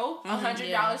borrow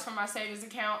 $100 from my savings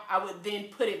account, I would then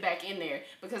put it back in there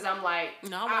because I'm like,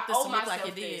 I owe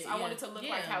myself this. I want it to look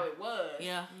like how it was.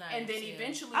 Yeah. Nice, and then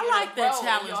eventually, I like that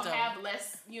challenge.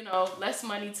 You'll have less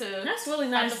money to. That's really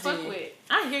nice. To fuck with.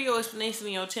 I hear your explanation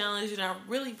of your challenge, and I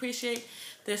really appreciate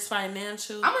this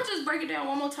financial. I'm gonna just break it down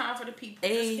one more time for the people,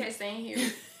 just in case they ain't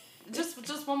hear. Just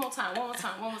one more time.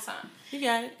 You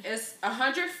got it. It's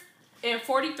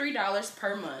 $143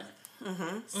 per month.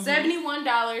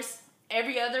 $71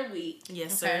 every other week.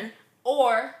 Yes, sir.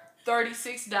 Or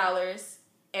 $36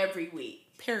 every week.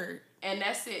 Period. And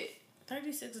that's it.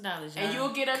 $36. And you'll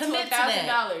get up to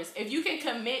 $1,000 if you can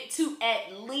commit to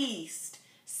at least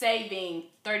saving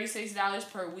 $36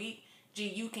 per week.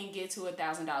 You can get to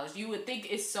 $1,000. You would think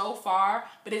it's so far,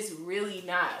 but it's really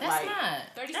not. That's not.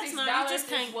 $36 is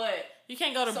what? You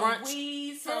can't go to brunch.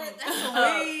 Weed,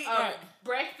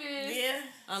 breakfast. Yeah.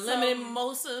 Unlimited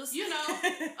mimosas.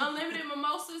 Unlimited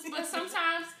mimosas. But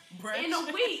sometimes in a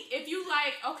week, if you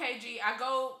like, okay, I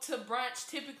go to brunch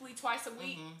typically twice a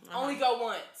week. Only go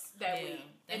once that week.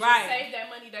 And just save that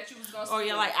money that you was going to spend. Or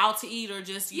you're like out to eat, or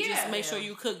just make sure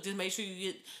you cook. Just make sure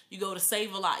you go to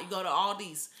Save a Lot. You go to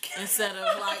Aldi's instead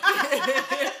of like.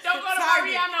 Don't go to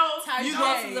Mariano's. You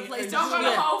go to the place. Don't go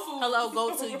to Whole Foods. Hello,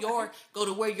 go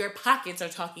to where your pockets are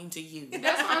talking to you.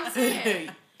 That's what I'm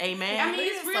saying. Amen. I mean,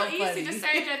 it's real easy to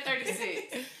save that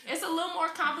 $36. It's it's a little more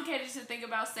complicated to think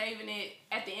about saving it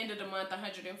at the end of the month.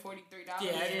 $143.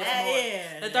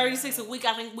 Yeah. The 36 a week.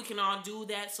 I think we can all do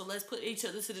that. So let's put each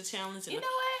other to the challenge. And you know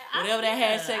what? Whatever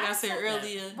that hashtag I said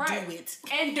earlier, right. do it.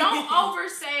 And don't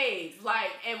oversave.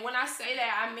 Like, and when I say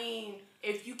that, I mean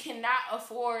if you cannot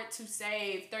afford to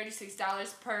save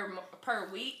 $36 per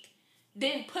week,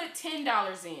 then put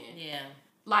 $10 in. Yeah.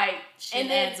 Like, shit and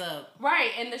then adds up.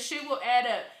 Right, and the shit will add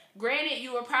up. Granted,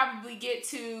 you will probably get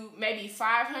to maybe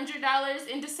 $500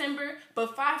 in December,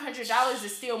 but $500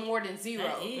 is still more than zero.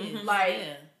 That is, like,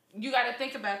 you got to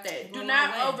think about that. Do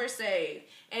not oversave.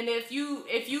 And if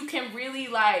you can really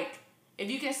if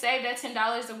you can save that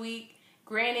 $10 a week,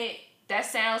 granted, that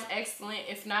sounds excellent.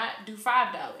 If not, do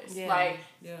 $5.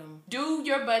 Do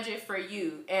your budget for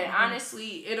you, and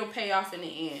honestly, it'll pay off in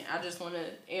the end. I just want to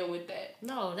end with that.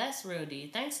 No, that's real, D.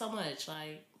 Thanks so much.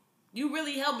 Like, you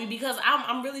really helped me because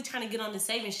I'm really trying to get on the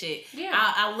saving shit. Yeah.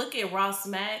 I look at Ross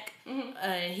Mack.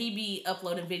 Mm-hmm. He be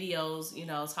uploading videos,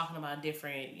 talking about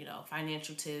different,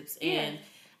 financial tips. Yeah. And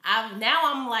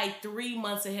I'm like 3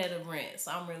 months ahead of rent,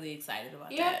 so I'm really excited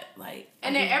about that. Like,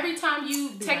 and then every time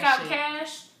you take out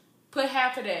cash, put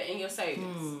half of that in your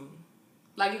savings.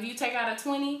 Like if you take out a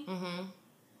 20,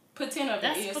 put 10 of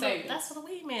it in your savings. That's for the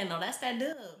weed man, though. That's that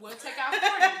dub. Well, take out 40.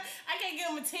 I can't give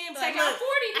him a 10, but take out 40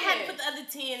 then. I had to put the other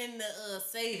 10 in the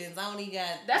savings. I only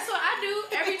got... That's what I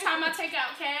do. Every time I take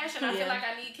out cash and I feel like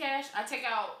I need cash, I take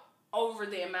out over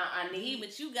the amount I need.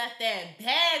 But you got that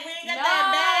bag. We ain't got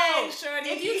that bag, shorty.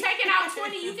 If you taking out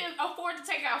 20, you can afford to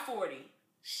take out 40.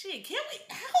 Shit, can we?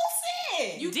 Who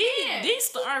said? You can. D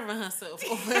starving herself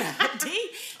over I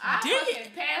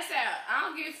fucking pass out. I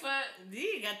don't give a fuck.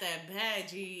 D got that bag,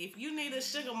 G. If you need a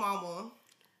sugar mama,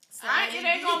 it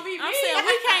ain't gonna be me. I'm saying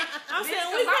we can't. I'm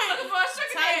looking for a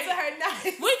sugar daddy. To her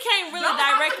nice. We can't really don't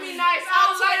directly. Talk to me nice. I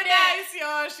don't like that. Nice,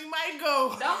 y'all. She might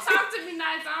go. Don't talk to me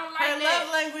nice. I don't like her that. Her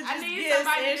love language I is need gifts,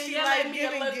 somebody and to she yell like at me a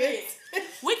little giving bit.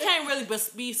 We can't really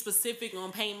be specific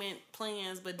on payment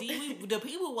plans, but the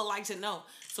people would like to know.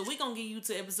 So we're going to get you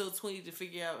to episode 20 to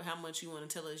figure out how much you want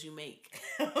to tell us you make.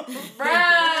 Bruh.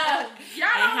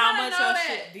 Y'all don't want to know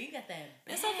that. D got that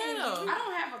bag. It's okay, though. I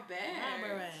don't have a bag.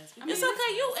 It's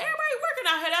okay. Everybody working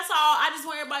out here. That's all. I just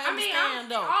want everybody to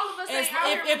understand, though. All of us ain't out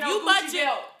here with no Gucci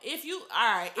belt. If you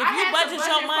budget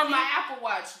your money. For my Apple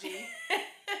Watch, G.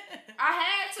 I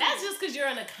had to. That's just because you're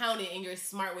an accountant and you're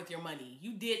smart with your money.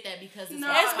 You did that because it's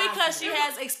because she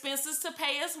has expenses to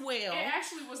pay as well. It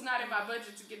actually was not in my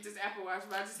budget to get this Apple Watch,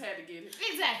 but I just had to get it.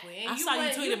 Exactly. And I saw you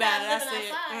tweet about it. I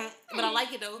said, but I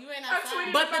like it though. You ain't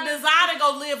outside. But the desire to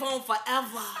go live on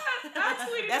forever. I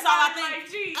tweeted That's all I think.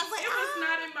 Like, G, I was like, it was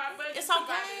not in my budget. It's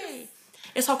okay.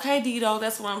 It's okay, Dito.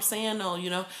 That's what I'm saying,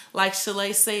 though. Like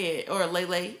Shalay said, or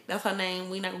Lele. That's her name.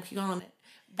 We not gonna keep calling it.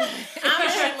 I'm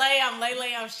Shalay, I'm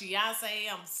Lele, I'm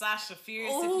Shiase, I'm Sasha Fierce.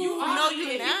 Ooh, if you you're not.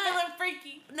 Feeling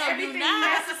freaky. No, everything's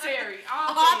necessary.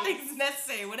 All things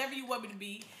necessary. Whatever you want me to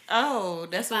be. Oh,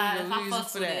 that's what we're using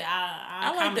for that.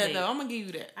 I like that though. I'm gonna give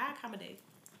you that. I accommodate.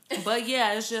 But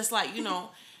yeah, it's just like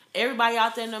everybody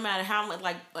out there, no matter how much,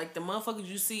 like the motherfuckers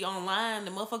you see online,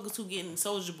 the motherfuckers who getting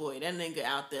Soulja Boy, that nigga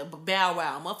out there, but Bow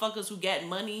Wow, motherfuckers who got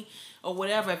money or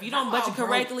whatever. If you don't budget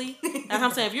correctly, that's what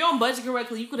I'm saying. If you don't budget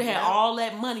correctly, you could have had all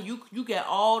that money. You got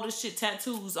all the shit,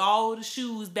 tattoos, all the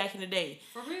shoes back in the day.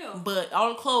 For real. But all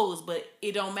the clothes, but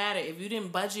it don't matter. If you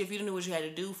didn't budget, if you didn't know what you had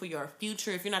to do for your future,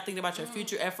 if you're not thinking about your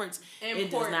future efforts, it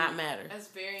does not matter. That's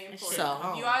very important.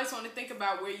 So, you always want to think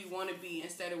about where you want to be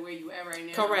instead of where you at right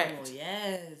now. Correct. Oh,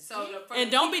 yes. So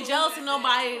and don't be jealous of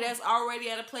nobody that's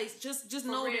already at a place. Just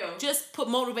know, just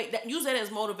motivate that. Use that as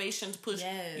motivation to push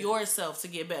yourself to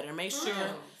get better. Make sure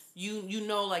you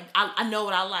know, like I know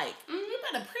what I like. You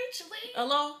better preach, Lee.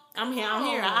 Hello, I'm here.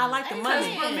 I like the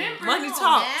money. Remember, money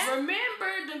talks. Remember,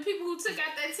 the people who took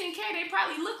out that 10K, they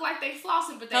probably look like they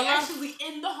flossing, but they actually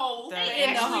in the hole. They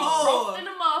in the hole. Broke in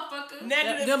the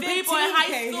motherfucker. The people in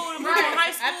high school,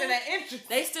 after that interest,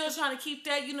 they still trying to keep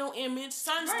that image.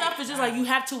 Certain stuff is just like you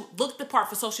have to look the part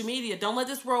for social media. Don't let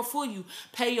this world fool you.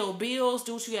 Pay your bills.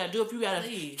 Do what you gotta do. If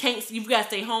you you gotta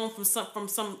stay home from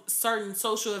some certain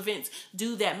social events.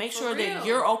 Do that. Make sure that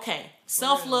you're okay.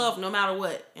 Self-love no matter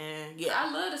what. And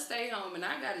I love to stay home and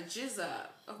I got a jizz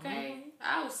up. Okay?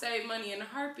 I will save money in a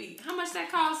heartbeat. How much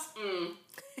that costs?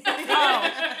 Not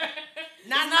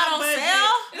on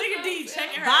sale? Look at D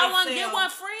checking her Buy one, get one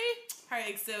free? Her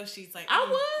Excel sheet's like, I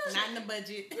would. Not in the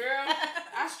budget. Girl,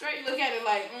 I straight look at it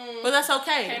like, but that's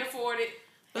okay. Can't afford it.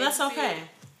 But that's okay.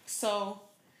 So...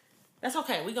 That's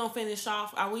okay. We gonna finish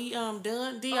off. Are we done?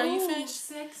 D, are you finished?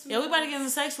 Sex we about to get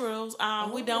into sex rules.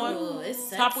 We done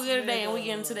with topic of the day, and we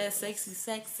get into that sexy.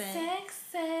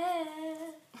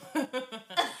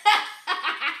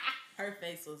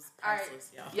 face was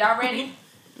priceless, y'all. Y'all ready?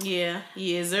 Yeah.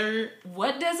 Yes, sir.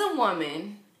 What does a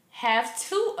woman have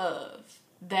 2 of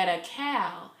that a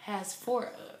cow has 4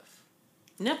 of?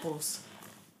 Nipples.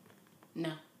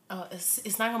 No. Oh,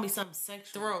 it's not gonna be something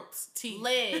sexual. Throats. Teeth.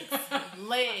 Legs.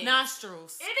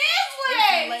 Nostrils. It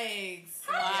is legs. Legs.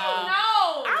 How did you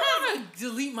know? I want to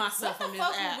delete myself from this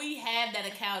What the app. fuck would we have that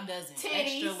a cow doesn't?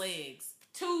 Titties. Extra legs.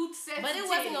 2 sets But it of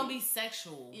wasn't titties. gonna be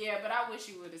sexual. Yeah, but I wish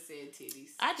you would have said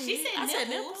titties. I did. She said I nipples. said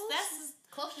nipples. That's as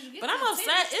close as you get. But to I'm upset.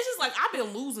 titties. It's just like I've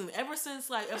been losing ever since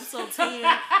like episode 10.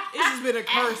 It's just been a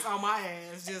curse on my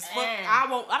ass. Just fuck. I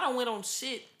don't win on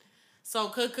shit. So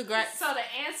congrats. So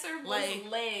the answer was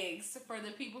legs for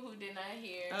the people who did not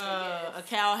hear. A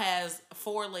cow has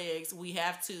 4 legs. We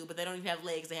have 2, but they don't even have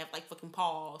legs. They have like fucking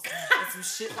paws and some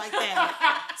shit like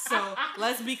that. So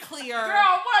let's be clear.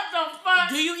 Girl, what the fuck?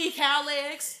 Do you eat cow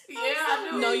legs? Yeah, I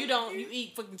do. No, you don't. You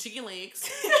eat fucking chicken legs.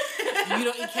 You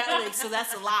don't eat cow legs, so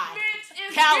that's a lie. Bitch,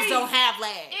 it's Cows beef. don't have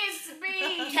legs. It's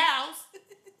beef. Cows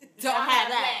don't have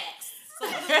legs. So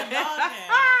what does a dog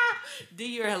have? D,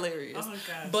 you're hilarious. Oh,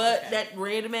 gosh, but that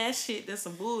random ass shit, that's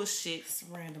some bullshit. It's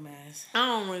random ass. I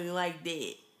don't really like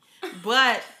that.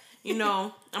 But, you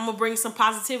know, I'm going to bring some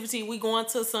positivity. We going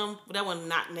to some, that wasn't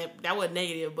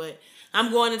negative, but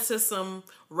I'm going into some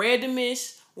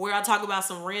randomish where I talk about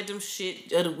some random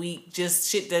shit of the week. Just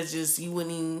shit that just, you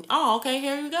wouldn't even, oh, okay,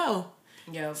 here you go.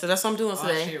 Yeah. So that's what I'm doing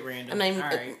today. Shit random. And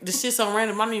Right. the shit's so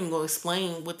random, I'm not even going to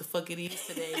explain what the fuck it is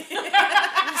today.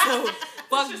 So,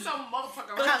 fuck It's just some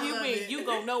motherfucker. Fuck you mean. You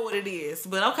gonna know what it is.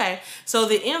 But okay. So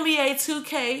the NBA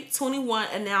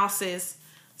 2K21 announces,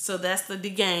 so that's the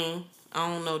game. I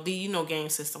don't know. Do you know game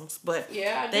systems? But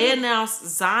yeah, I they do. announced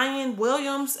Zion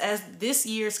Williams as this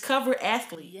year's cover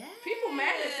athlete. Yeah. People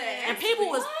mad at that. And people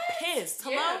was pissed.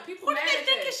 Hello? Yeah, people What mad did they at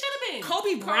think that. it should have been?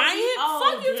 Kobe Bryant? Oh,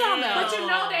 Fuck you talking damn. about? But you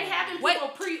know they having Wait. people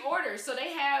pre-order, so they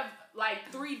have like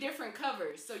 3 different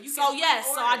covers. So you So can yes,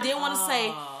 so I did want to say,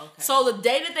 Oh, okay. so the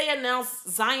day that they announced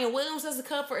Zion Williams as a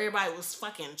cover, everybody was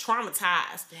fucking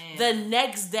traumatized. Damn. The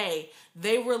next day,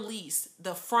 they released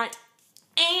the front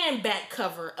and back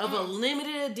cover of a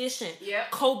limited edition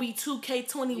Yep. Kobe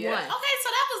 2K21. Yep. Okay, so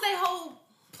that was their whole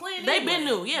plan. They anyway. been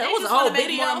knew, yeah, They it was just a whole wanna make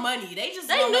video. more money. They just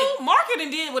They wanna knew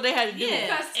marketing did what they had to do. Yeah.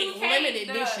 Because A 2K, limited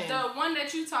edition. the one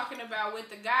that you talking about with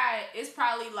the guy is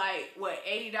probably like what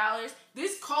 $80.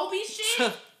 This Kobe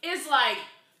shit is like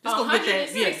Just gonna get that,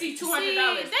 $160, See,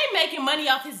 $200. they making money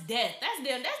off his death. That's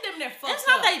them their fucked It's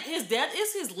not up. that his death,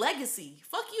 it's his legacy.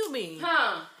 Fuck you mean.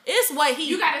 Huh? It's what he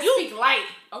You gotta speak light,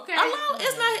 okay? Hello,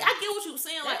 it's not I get what you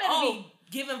saying, They like, better oh, be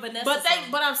giving Vanessa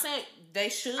but I'm saying they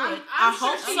should. I'm I sure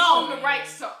hope she so. owned the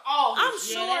rights to all I'm this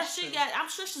shit. sure that's she true. got. I'm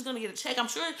sure she's gonna get a check. I'm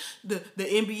sure the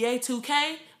NBA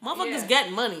 2K motherfuckers Yeah.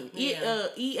 getting money. Yeah.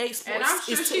 EA Sports. And I'm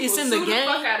sure it's, she it's will in sue the the game.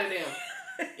 fuck out of them.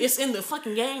 It's in the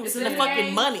fucking game. It's in the game.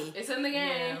 fucking money. It's in the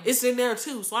game. It's in there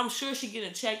too. So I'm sure she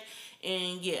get a check.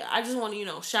 And yeah, I just want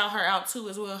to shout her out too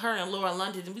as well. Her and Laura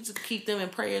London, and we just keep them in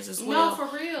prayers as well. No,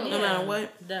 for real. No matter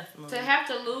what. Definitely. To have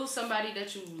to lose somebody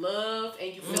that you love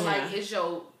and you feel like is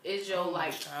your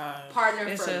like partner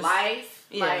It's for just- life.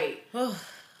 yeah. Like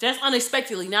Just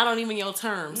unexpectedly, not on even your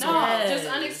terms. No. So, just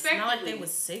unexpectedly. Not like they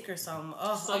was sick or something.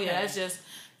 Oh, so okay. yeah, it's just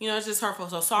it's just hurtful.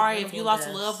 So sorry if you Preventable lost a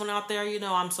deaths. loved one out there.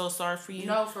 I'm so sorry for you.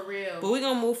 no, for real. But we're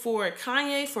gonna move forward.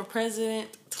 Kanye for president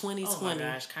Oh my 2020.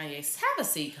 gosh, Kanye, have a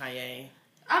seat, Kanye.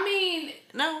 I mean,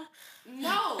 No.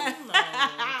 no. No.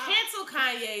 Cancel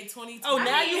Kanye 2020. Oh,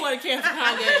 now you want to cancel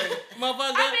Kanye,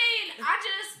 motherfucker? I mean,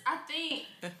 I think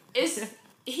it's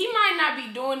he might not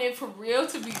be doing it for real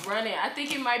to be running. I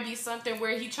think it might be something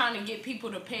where he's trying to get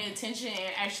people to pay attention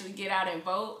and actually get out and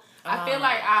vote. I feel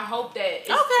like I hope that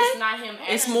it's not him.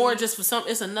 It's more just for some.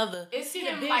 It's another. It's him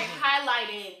vision. like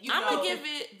highlighting. I'm gonna give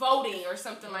it voting or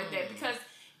something like that because.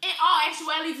 In all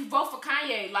actuality, if you vote for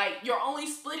Kanye, like you're only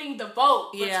splitting the vote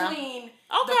Yeah. between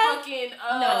the Okay. fucking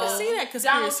I can see that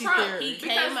Donald conspiracy Trump. theory. He Because-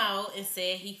 came out and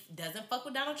said he doesn't fuck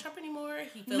with Donald Trump anymore.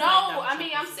 He feels No, like Donald I Trump mean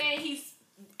is I'm it. saying he's.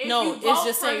 If No, you it's vote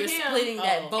just for saying you're him, splitting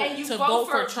that vote and you to vote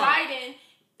for Trump. Biden,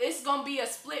 it's gonna be a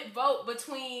split vote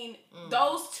between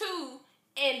those two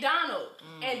and Donald.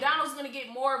 And Donald's gonna get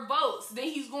more votes. Then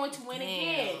he's going to win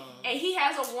again. And he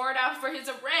has a warrant out for his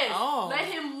arrest. Oh. Let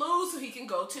him lose so he can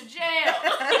go to jail.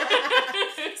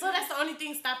 So that's the only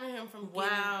thing stopping him from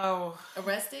Wow. getting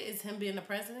arrested is him being the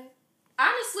president?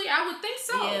 Honestly, I would think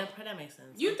so. Yeah, that makes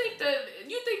sense. You think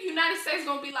United States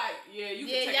gonna be like, yeah, you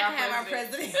can take y'all our can have our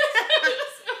president. president.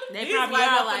 They These probably white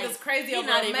are motherfuckers like crazy he over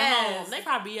not a even mask. home. They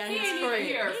probably out He here ain't even spread.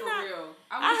 here He for not- real.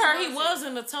 I wish heard he he was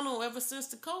in the tunnel ever since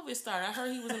the COVID started. I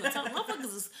heard he was in the tunnel. Motherfuckers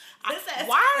is. This ass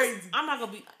Why? crazy. I'm not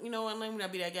gonna be. You know what? Let me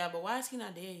not be that guy. But why is he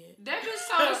not dead yet? That bitch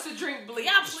told us to drink bleach.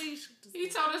 Y'all please shoot this He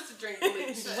told us to drink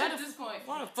bleach. At this point,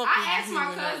 why the fuck I asked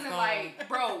my cousin, like,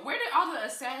 bro, where did all the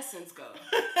assassins go?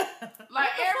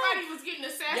 Like, everybody was getting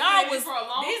assassinated for a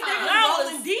long time. Y'all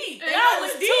was deep. Y'all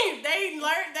was deep. They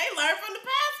learned from the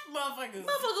past, motherfuckers.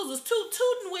 Motherfuckers was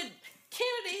tooting with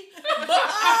Kennedy,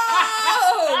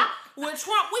 with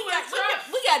Trump, we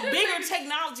got bigger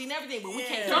technology and everything, but we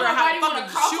can't figure out how to fucking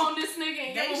cough on this nigga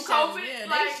and give him COVID. Yeah,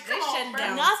 like, they shutting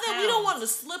down. Nothing. We don't want to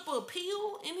slip a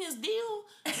pill in his deal.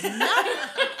 None of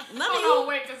you. No,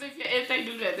 wait, because if they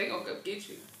do that, they gonna come get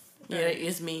you. Yeah,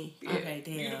 it's me. Yeah. Okay,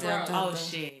 damn. Oh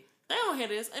shit. They don't hear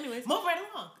this. Anyways, move right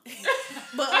along.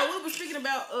 But we were speaking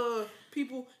about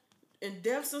people and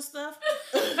deaths and stuff.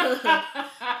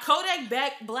 Kodak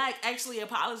Black actually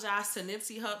apologized to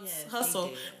Nipsey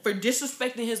Hussle for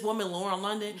disrespecting his woman Lauren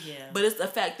London. Yeah. But it's the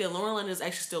fact that Lauren London is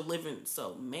actually still living,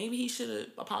 so maybe he should have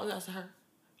apologized to her.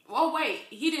 Oh wait,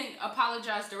 he didn't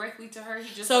apologize directly to her. He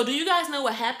just. So do you guys know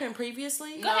what happened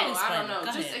previously? No, I don't know.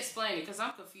 Just explain it, because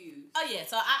I'm confused. Oh yeah,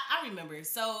 so I remember.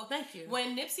 So thank you.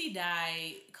 When Nipsey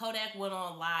died, Kodak went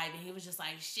on live and he was just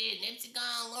like, "Shit, Nipsey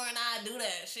gone, Lauren, I do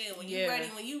that shit. When you ready,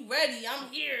 I'm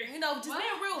here." You know, just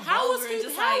being real. How was he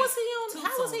doing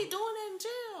that in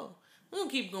jail? We don't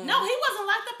keep going. No, he wasn't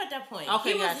locked up at that point.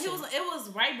 Okay, it was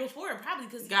right before, probably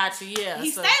because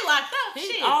he stayed locked up.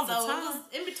 Shit, all the time. It was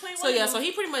in between. So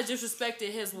he pretty much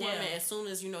disrespected his woman as soon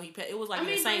as he passed. It was like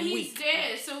the same week. He's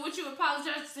dead. So what you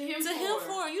apologize to him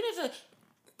for? You need to.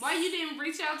 Why you didn't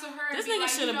reach out to her? This nigga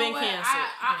should have been canceled.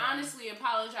 I honestly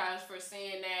apologize for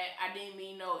saying that. I didn't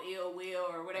mean no ill will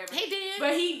or whatever. He did.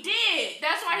 But he did.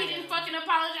 That's why he didn't fucking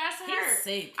apologize to her. He's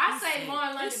sick. I say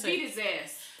Lauren London beat his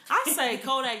ass. I say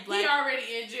Kodak Black. He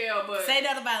already in jail, but say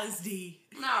that about his D.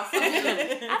 No, fuck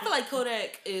him. I feel like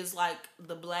Kodak is like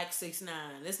the Black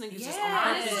 6ix9ine. This nigga just on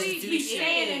purpose. He's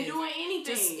saying and doing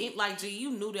anything. Just like G,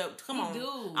 you knew that. Come on, do.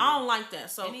 I don't like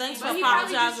that. So thanks for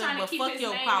apologizing, but fuck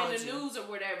your apology. In the news or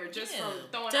whatever, just from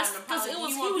throwing out an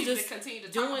apology. He was just to continue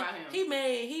to talk about him. He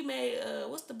made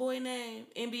what's the boy name?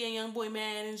 NBA young boy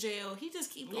mad in jail. He just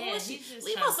keep doing shit.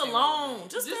 Leave us alone.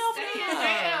 Just stay in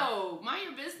jail. Mind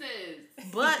your business.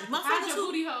 But motherfuckers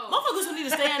who need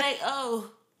to stay in they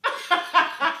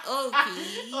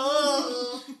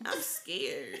I'm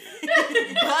scared.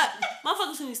 But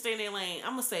motherfuckers who need to stay in their lane,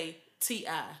 I'm gonna say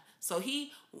T.I. So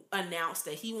he announced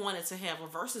that he wanted to have a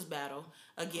versus battle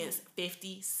against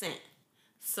 50 Cent.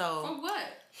 So for what?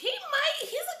 He's a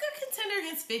good contender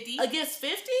against 50. Against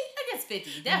 50? Against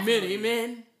 50, definitely. Many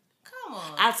men. Come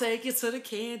on. I take it to the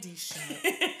candy shop.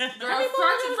 Girl,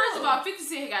 first of all, 50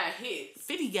 Cent got hits.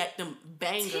 50 got them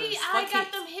bangers. T.I.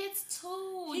 got them hits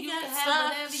too. You got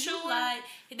have whatever you like.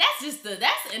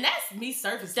 That's me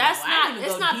surface.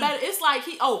 It's not better. It's like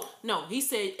he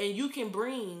said, and you can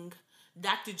bring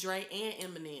Dr. Dre and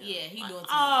Eminem. Yeah, he doing too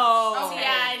much.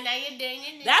 Okay. Now you're doing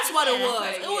it. That's what it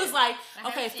was. It was like,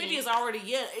 50 is already,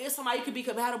 it's somebody you could be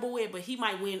compatible with, but he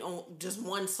might win on just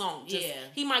one song.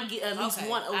 He might get at least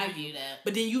one over. I view that.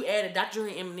 But then you added Dr.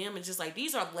 Dre and Eminem, and just like,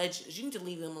 these are legends. You need to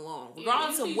leave them alone.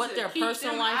 Regardless of what their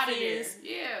personal life is.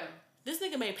 Yeah. This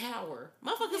nigga made power.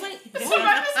 Motherfuckers ain't. This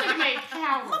nigga made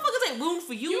power. Motherfuckers ain't rooting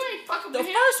for you. You ain't fucking with him.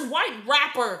 The first white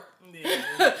rapper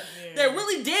that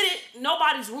really did it,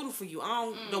 nobody's rooting for you.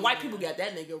 The white people got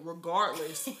that nigga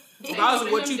regardless. Regardless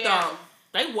of what you thought.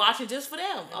 They watching just for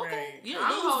them. Okay. Right.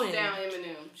 I'm holding down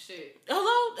Eminem. Shit.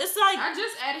 Hello? It's like. I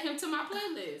just added him to my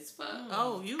playlist. Fuck.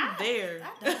 Oh, you there.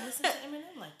 I don't listen to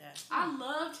Eminem like that. I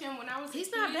loved him when I was He's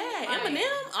not bad. Like,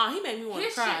 Eminem? He made me want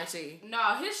to cry,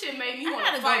 his shit made me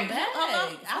want to fight.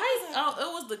 It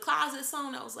was the Closet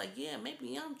song that was like, yeah,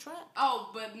 maybe I'm trapped. Oh,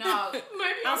 but no.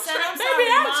 Maybe I'm trapped.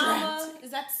 Maybe I'm trapped.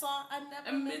 Is that the song? I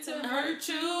never meant to hurt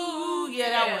you. Yeah,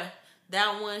 that one.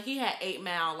 That one, he had 8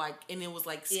 Mile, and it was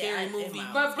like scary movie.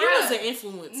 But he was an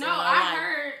influence. No,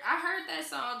 I heard that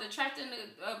song, the Trapped in the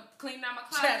Cleaning Out My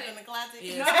Closet. Trapped in the Closet.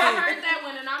 Yeah. I heard that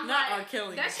one, and I'm not like, R.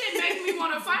 Kelly. That shit makes me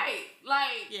want to fight.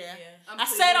 Like, I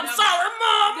said I'm sorry,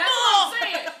 Mom. That's what I'm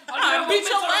saying. I beat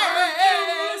your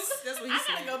ass. That's what he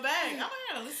said. I gotta go back. I'm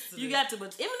gonna listen to You got to,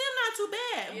 but Eminem not too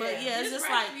bad. But it's just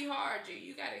like be hard, G.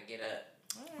 You gotta get up.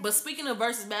 But speaking of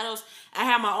versus battles, I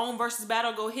have my own versus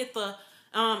battle. Go hit the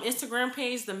Instagram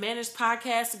page, the Mannish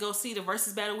Podcast, to go see the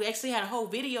versus battle. We actually had a whole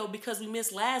video because we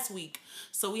missed last week.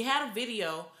 So we had a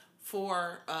video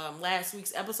for last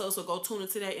week's episode. So go tune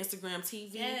into that Instagram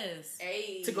TV. Yes.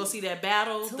 To go see that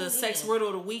battle, the sex riddle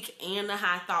of the week, and the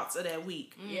high thoughts of that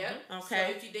week. Yeah. Okay.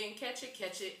 So if you didn't catch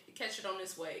it on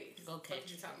this wave. Go catch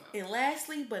what you talking about. And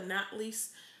lastly, but not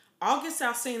least, August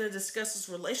Alsina discusses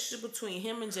relationship between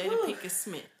him and Jada Pinkett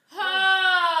Smith.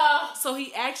 So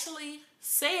he actually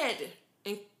said,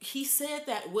 and he said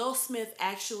that Will Smith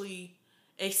actually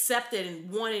accepted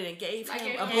and wanted and gave Like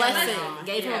him a a blessing. blessing.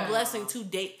 Gave him a blessing to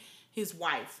date his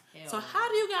wife. Hell So how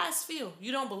do you guys feel?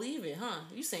 You don't believe it, huh?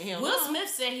 You saying hell? Will Smith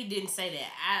said he didn't say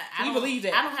that. I don't believe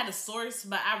that. I don't have the source,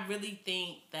 but I really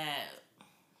think that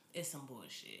it's some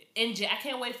bullshit. And I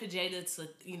can't wait for Jada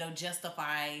to,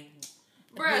 justify.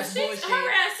 Bruh, her ass said She there's gonna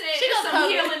some come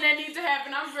healing that needs to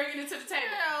happen. I'm bringing it to the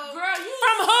table. Girl, you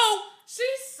From who?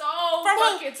 She's so From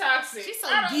who? fucking toxic. She's so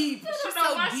I don't- deep. I don't She's know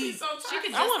so why deep. she's so toxic. She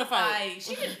could I wanna justify.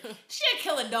 fight. She'd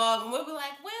kill a dog, and we'll be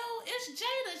like, well, it's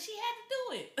Jada. She had to do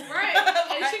it. Right.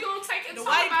 And she gonna take it The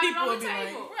talk white about it people on would the be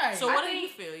table. like, right. So I what do think-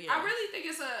 you feel? Yeah. I really think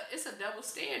it's a double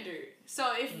standard.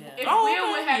 So if Yeah.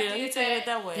 Will would have you did take it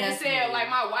that way. and said Definitely. like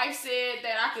my wife said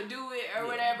that I could do it or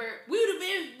whatever, we'd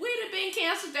have been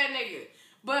canceled that nigga.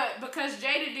 But because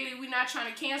Jada did it, we not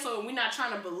trying to cancel and we not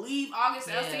trying to believe August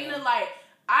Alsina. Like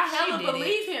I hella She did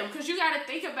believe him because you got to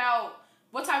think about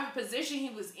what type of position he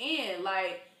was in.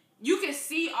 Like you can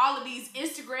see all of these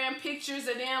Instagram pictures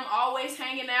of them always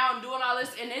hanging out and doing all this,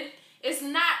 and it's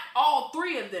not all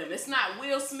three of them. It's not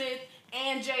Will Smith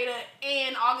and Jada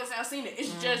and August Alsina.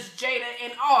 It's just Jada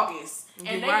and August.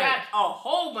 And they got a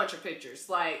whole bunch of pictures.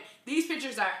 Like, these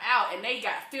pictures are out and they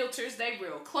got filters. They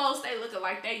real close. They looking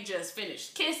like they just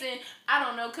finished kissing. I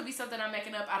don't know. Could be something I'm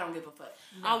making up. I don't give a fuck.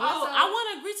 I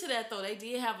want to agree to that, though. They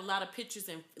did have a lot of pictures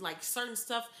and, like, certain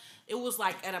stuff. It was,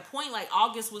 like, at a point, like,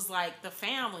 August was, like, the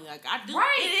family. Like, I do.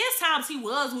 Right. It is times he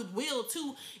was with Will,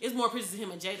 too. It's more pictures of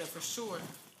him and Jada, for sure.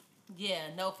 Yeah,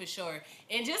 no, for sure.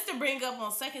 And just to bring up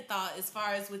on second thought, as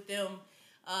far as with them,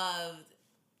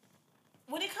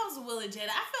 when it comes to Will and Jada,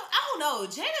 I don't know,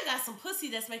 Jada got some pussy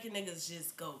that's making niggas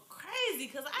just go crazy.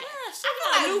 Cause I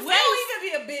feel like Will even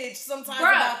be a bitch sometimes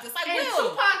about this. Like and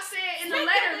Will. Tupac said in the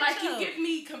letter, like, up. you give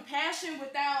me compassion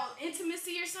without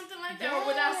intimacy or something like that, or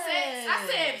without sex. I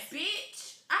said,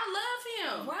 bitch, I love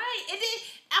him. Right. And then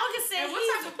August said, and what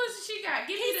type of pussy she got?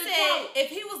 Give me the said quote. if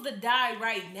he was to die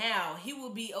right now, he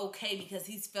would be okay because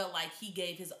he's felt like he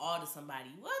gave his all to somebody.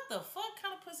 What the fuck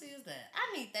kind of pussy is that?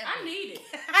 I need that. I need it.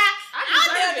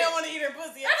 I don't want to eat her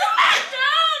pussy. No,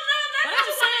 But I'm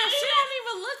just saying, she don't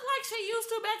even look like she used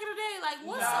to back in the day. Like,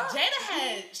 what's up? Jada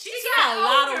had, she got a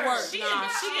lot of older. work. She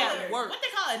got work. What they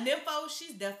call a nympho?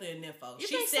 She's definitely a nympho. You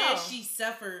She think said so? she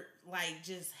suffered like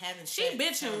just having She sex.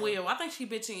 bitching Will. I think she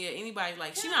bitching anybody.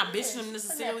 Like, she not bitching him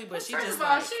necessarily, but she First just of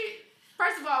all, like...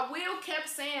 First of all, Will kept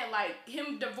saying, like,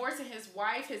 him divorcing his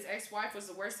wife, his ex-wife, was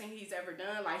the worst thing he's ever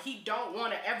done. Like, he don't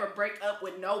want to ever break up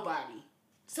with nobody.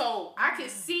 So, I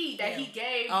could see that he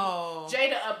gave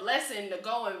Jada a blessing to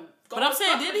go and go. But I'm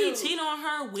saying, did he cheat on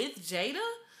her with Jada?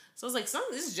 So it's like,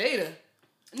 this is Jada.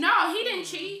 No, he didn't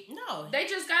cheat. No. They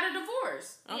just got a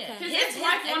divorce. Okay. His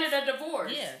ex-wife wanted a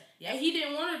divorce. Yeah. Yep. And he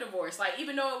didn't want a divorce. Like,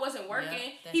 even though it wasn't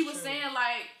working, he was saying,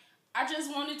 like, I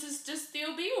just wanted to just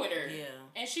still be with her. Yeah.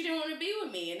 And she didn't want to be with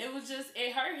me. And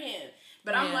it hurt him.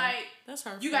 But I'm like, that's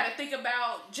her. You got to think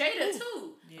about Jada,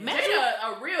 too. Yeah.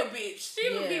 Jada, a real bitch.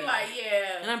 She would be like,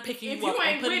 and I'm picking you up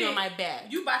and putting you on my back.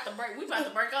 We about to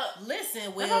break up.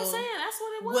 Listen, Will. That's what I'm saying. That's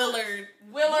what it was.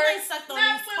 Willard ain't sucked on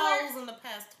these toes in the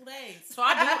past 2 days. So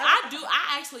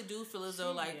I actually do feel as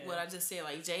though, like, what I just said,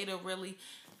 like, Jada really...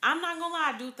 I'm not gonna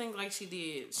lie, I do think like she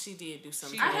did do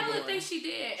something. I hella think she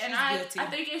did. And I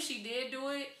think if she did do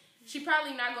it, she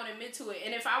probably not gonna admit to it.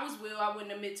 And if I was Will, I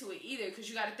wouldn't admit to it either. Because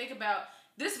you gotta think about,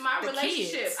 this is my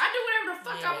relationship. Kids. I do whatever the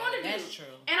fuck I want to do. That's true.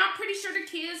 And I'm pretty sure the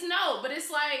kids know. But it's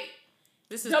like,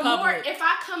 this is the public. more, if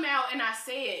I come out and I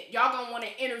say it, y'all gonna want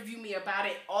to interview me about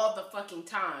it all the fucking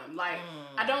time. Like,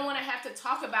 I don't want to have to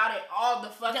talk about it all the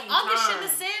fucking time. August shouldn't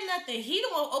have said nothing. He the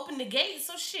one open the gate,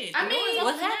 so shit. I mean,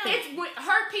 what happened? It's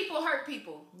hurt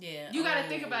people. Yeah. You gotta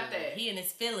think about that. He in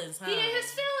his feelings, huh? He in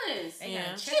his feelings.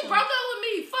 Yeah. She broke up with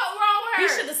me. Fuck wrong with her.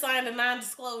 He should have signed a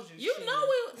non-disclosure. You know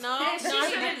it. No, and she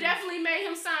should have definitely made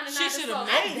him sign a non-disclosure. She should have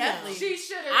made him. She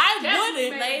should have. I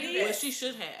wouldn't, lady. Well, she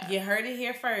should have. You heard it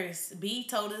here first. B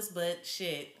told us, but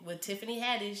shit, with Tiffany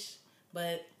Haddish,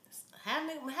 but have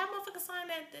motherfuckers sign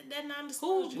that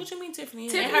non-disclosure. Who? What you mean, Tiffany?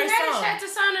 Tiffany Haddish had to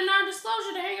sign a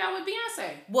non-disclosure to hang out with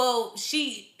Beyonce. Well,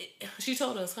 she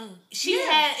told us, huh?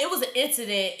 It was an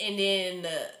incident, and then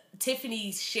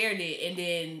Tiffany shared it, and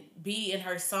then B in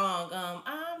her song,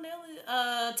 I'm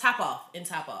nearly Top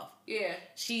Off. Yeah.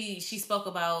 She spoke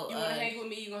about you wanna hang with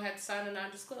me, you're gonna have to sign a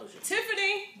non-disclosure.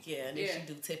 Tiffany. Yeah, and then she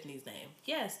do Tiffany's name.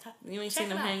 Yes. You ain't seen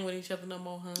them hang with each other no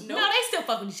more, huh? Nope. No, they still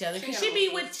fuck with each other. Cause she be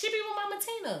with Mama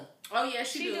Tina. Oh yeah,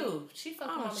 she do. She fuck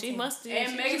with Mama Tina. She must do.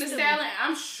 And Megan Thee Stallion,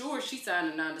 I'm sure she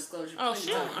signed a non-disclosure. Oh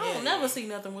shit, I don't never see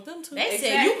nothing with them two. They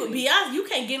said you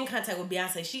can't get in contact with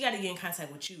Beyonce. She got to get in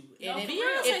contact with you. And if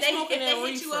they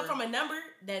hit you up from a number,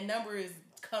 that number is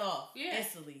cut off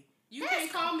instantly. You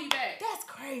can't call me back. That's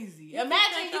crazy. crazy.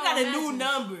 Imagine you got a new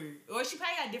number. Or she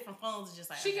probably got different phones. Just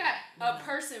like she got a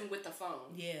person with a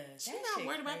phone. Yeah. She not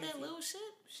worried about that little shit.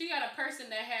 She got a person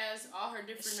that has all her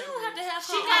different numbers. She don't have to have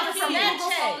her She got a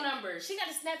Snapchat phone numbers. She got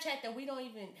a Snapchat that we don't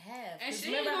even have. And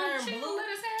she ain't gonna let us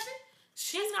have it.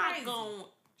 She's not gonna.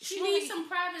 She needs some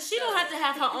private She don't have to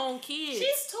have her own kids.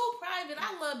 She's too private. I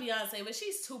love Beyonce, but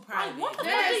she's too private. What the fuck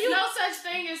There's no such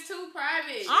thing as too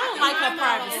private. I don't like her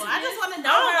privacy. I just want to know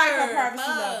I don't like her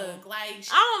privacy level. Like,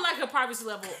 I don't like her privacy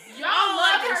level. Y'all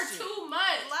love her too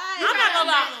much. Like, I'm not gonna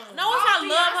lie. No, it's not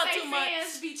love her too much.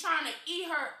 Fans be trying to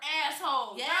eat her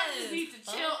asshole. Yes. Y'all just need to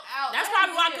chill out. That's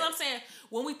probably why I'm saying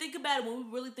when we think about it, when we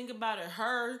really think about it,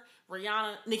 her,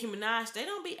 Rihanna, Nicki Minaj, they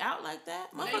don't be out like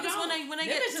that. Motherfuckers when they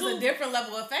get to a different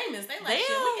level of famous, they like shit.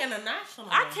 We international.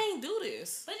 I can't do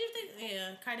this. But you think,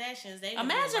 Kardashians, they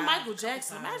imagine Michael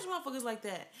Jackson. Imagine motherfuckers like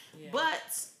that. Yeah.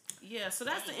 But yeah, so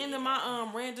that's the end of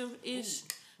my random ish.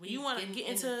 You want to get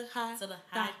into high to the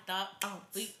high thought?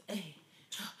 We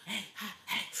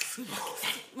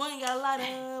ain't got a lot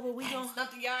of, but we gon'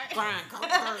 stuff the yard. Grind. I'm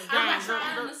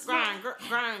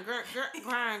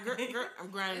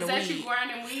grinding the weed. Is that you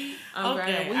grinding weed? I'm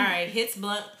grinding weed. All right, hits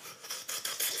blunt.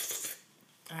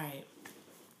 All right.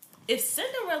 If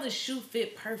Cinderella's shoe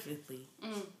fit perfectly,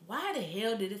 why the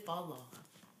hell did it fall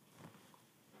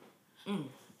off?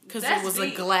 Because it was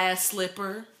a glass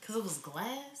slipper. Because it was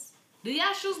glass? Do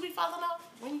y'all shoes be falling off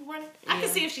when you running? Yeah. I can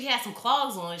see if she had some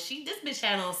clogs on. This bitch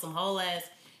had on some whole ass.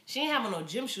 She ain't have on no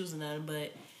gym shoes or nothing,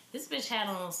 but this bitch had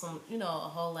on some, a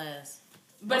whole ass.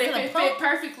 But if it fit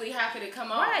perfectly, how could it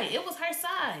come off? Right, it was her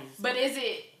size. But is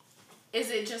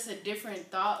it just a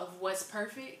different thought of what's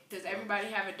perfect? Does everybody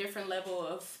have a different level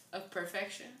of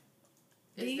perfection?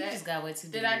 You just got way too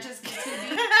deep. Did I just get too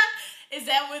deep? Is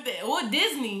that what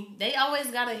Disney? They always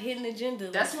got a hidden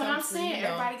agenda. That's what I'm saying.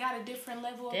 Everybody got a different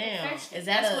level of perfection. Is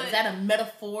that a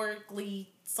metaphorically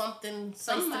something?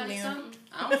 Something.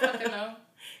 I don't fucking know.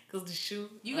 Cause the shoe.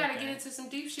 You gotta get into some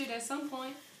deep shit at some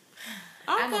point.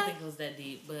 I don't think it was that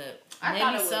deep, but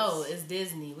maybe so. It's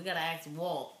Disney. We gotta ask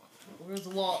Walt. Where's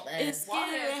Walt at? It's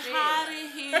getting hot in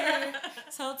here,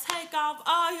 so take off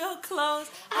all your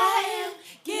clothes. I am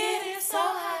getting so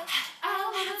hot. I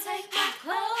wanna take my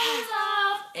clothes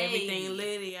off. Everything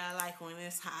litty, I like when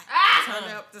it's hot. Turn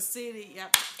up the city.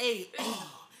 Yep. Hey.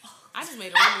 I just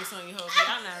made a remix on you, hoes.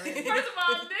 Y'all not ready. First of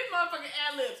all, this motherfucking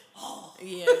ad-libs.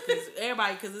 Yeah,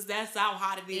 because that's how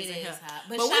hot it is in here. Hot.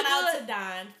 But shout out to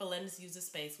Don for letting us use the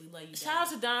space. We love you, Don. Shout out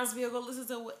to Don's vehicle. Listen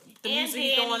to what the and music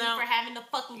he's throwing out. For having the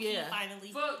fucking key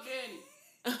finally. Fuck Danny.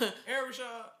 I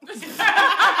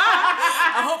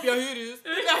hope y'all hear this.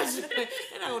 And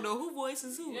I don't know who voice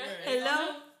is who. Yeah,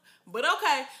 hello? But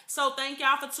okay, so thank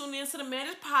y'all for tuning in to the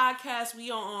Mannish Podcast.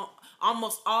 We on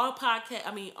almost all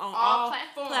all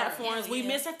platforms. We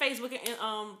missing Facebook and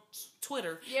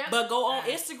Twitter. Yep. But go on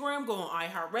Instagram, go on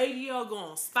iHeartRadio, go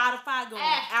on Spotify, go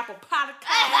on Apple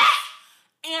Podcasts,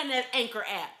 and that Anchor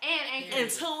app. And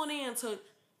tune in to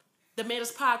the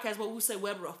Mannish Podcast where we say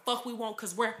whatever the fuck we want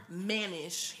because we're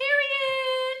mannish.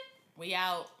 Period. We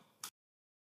out.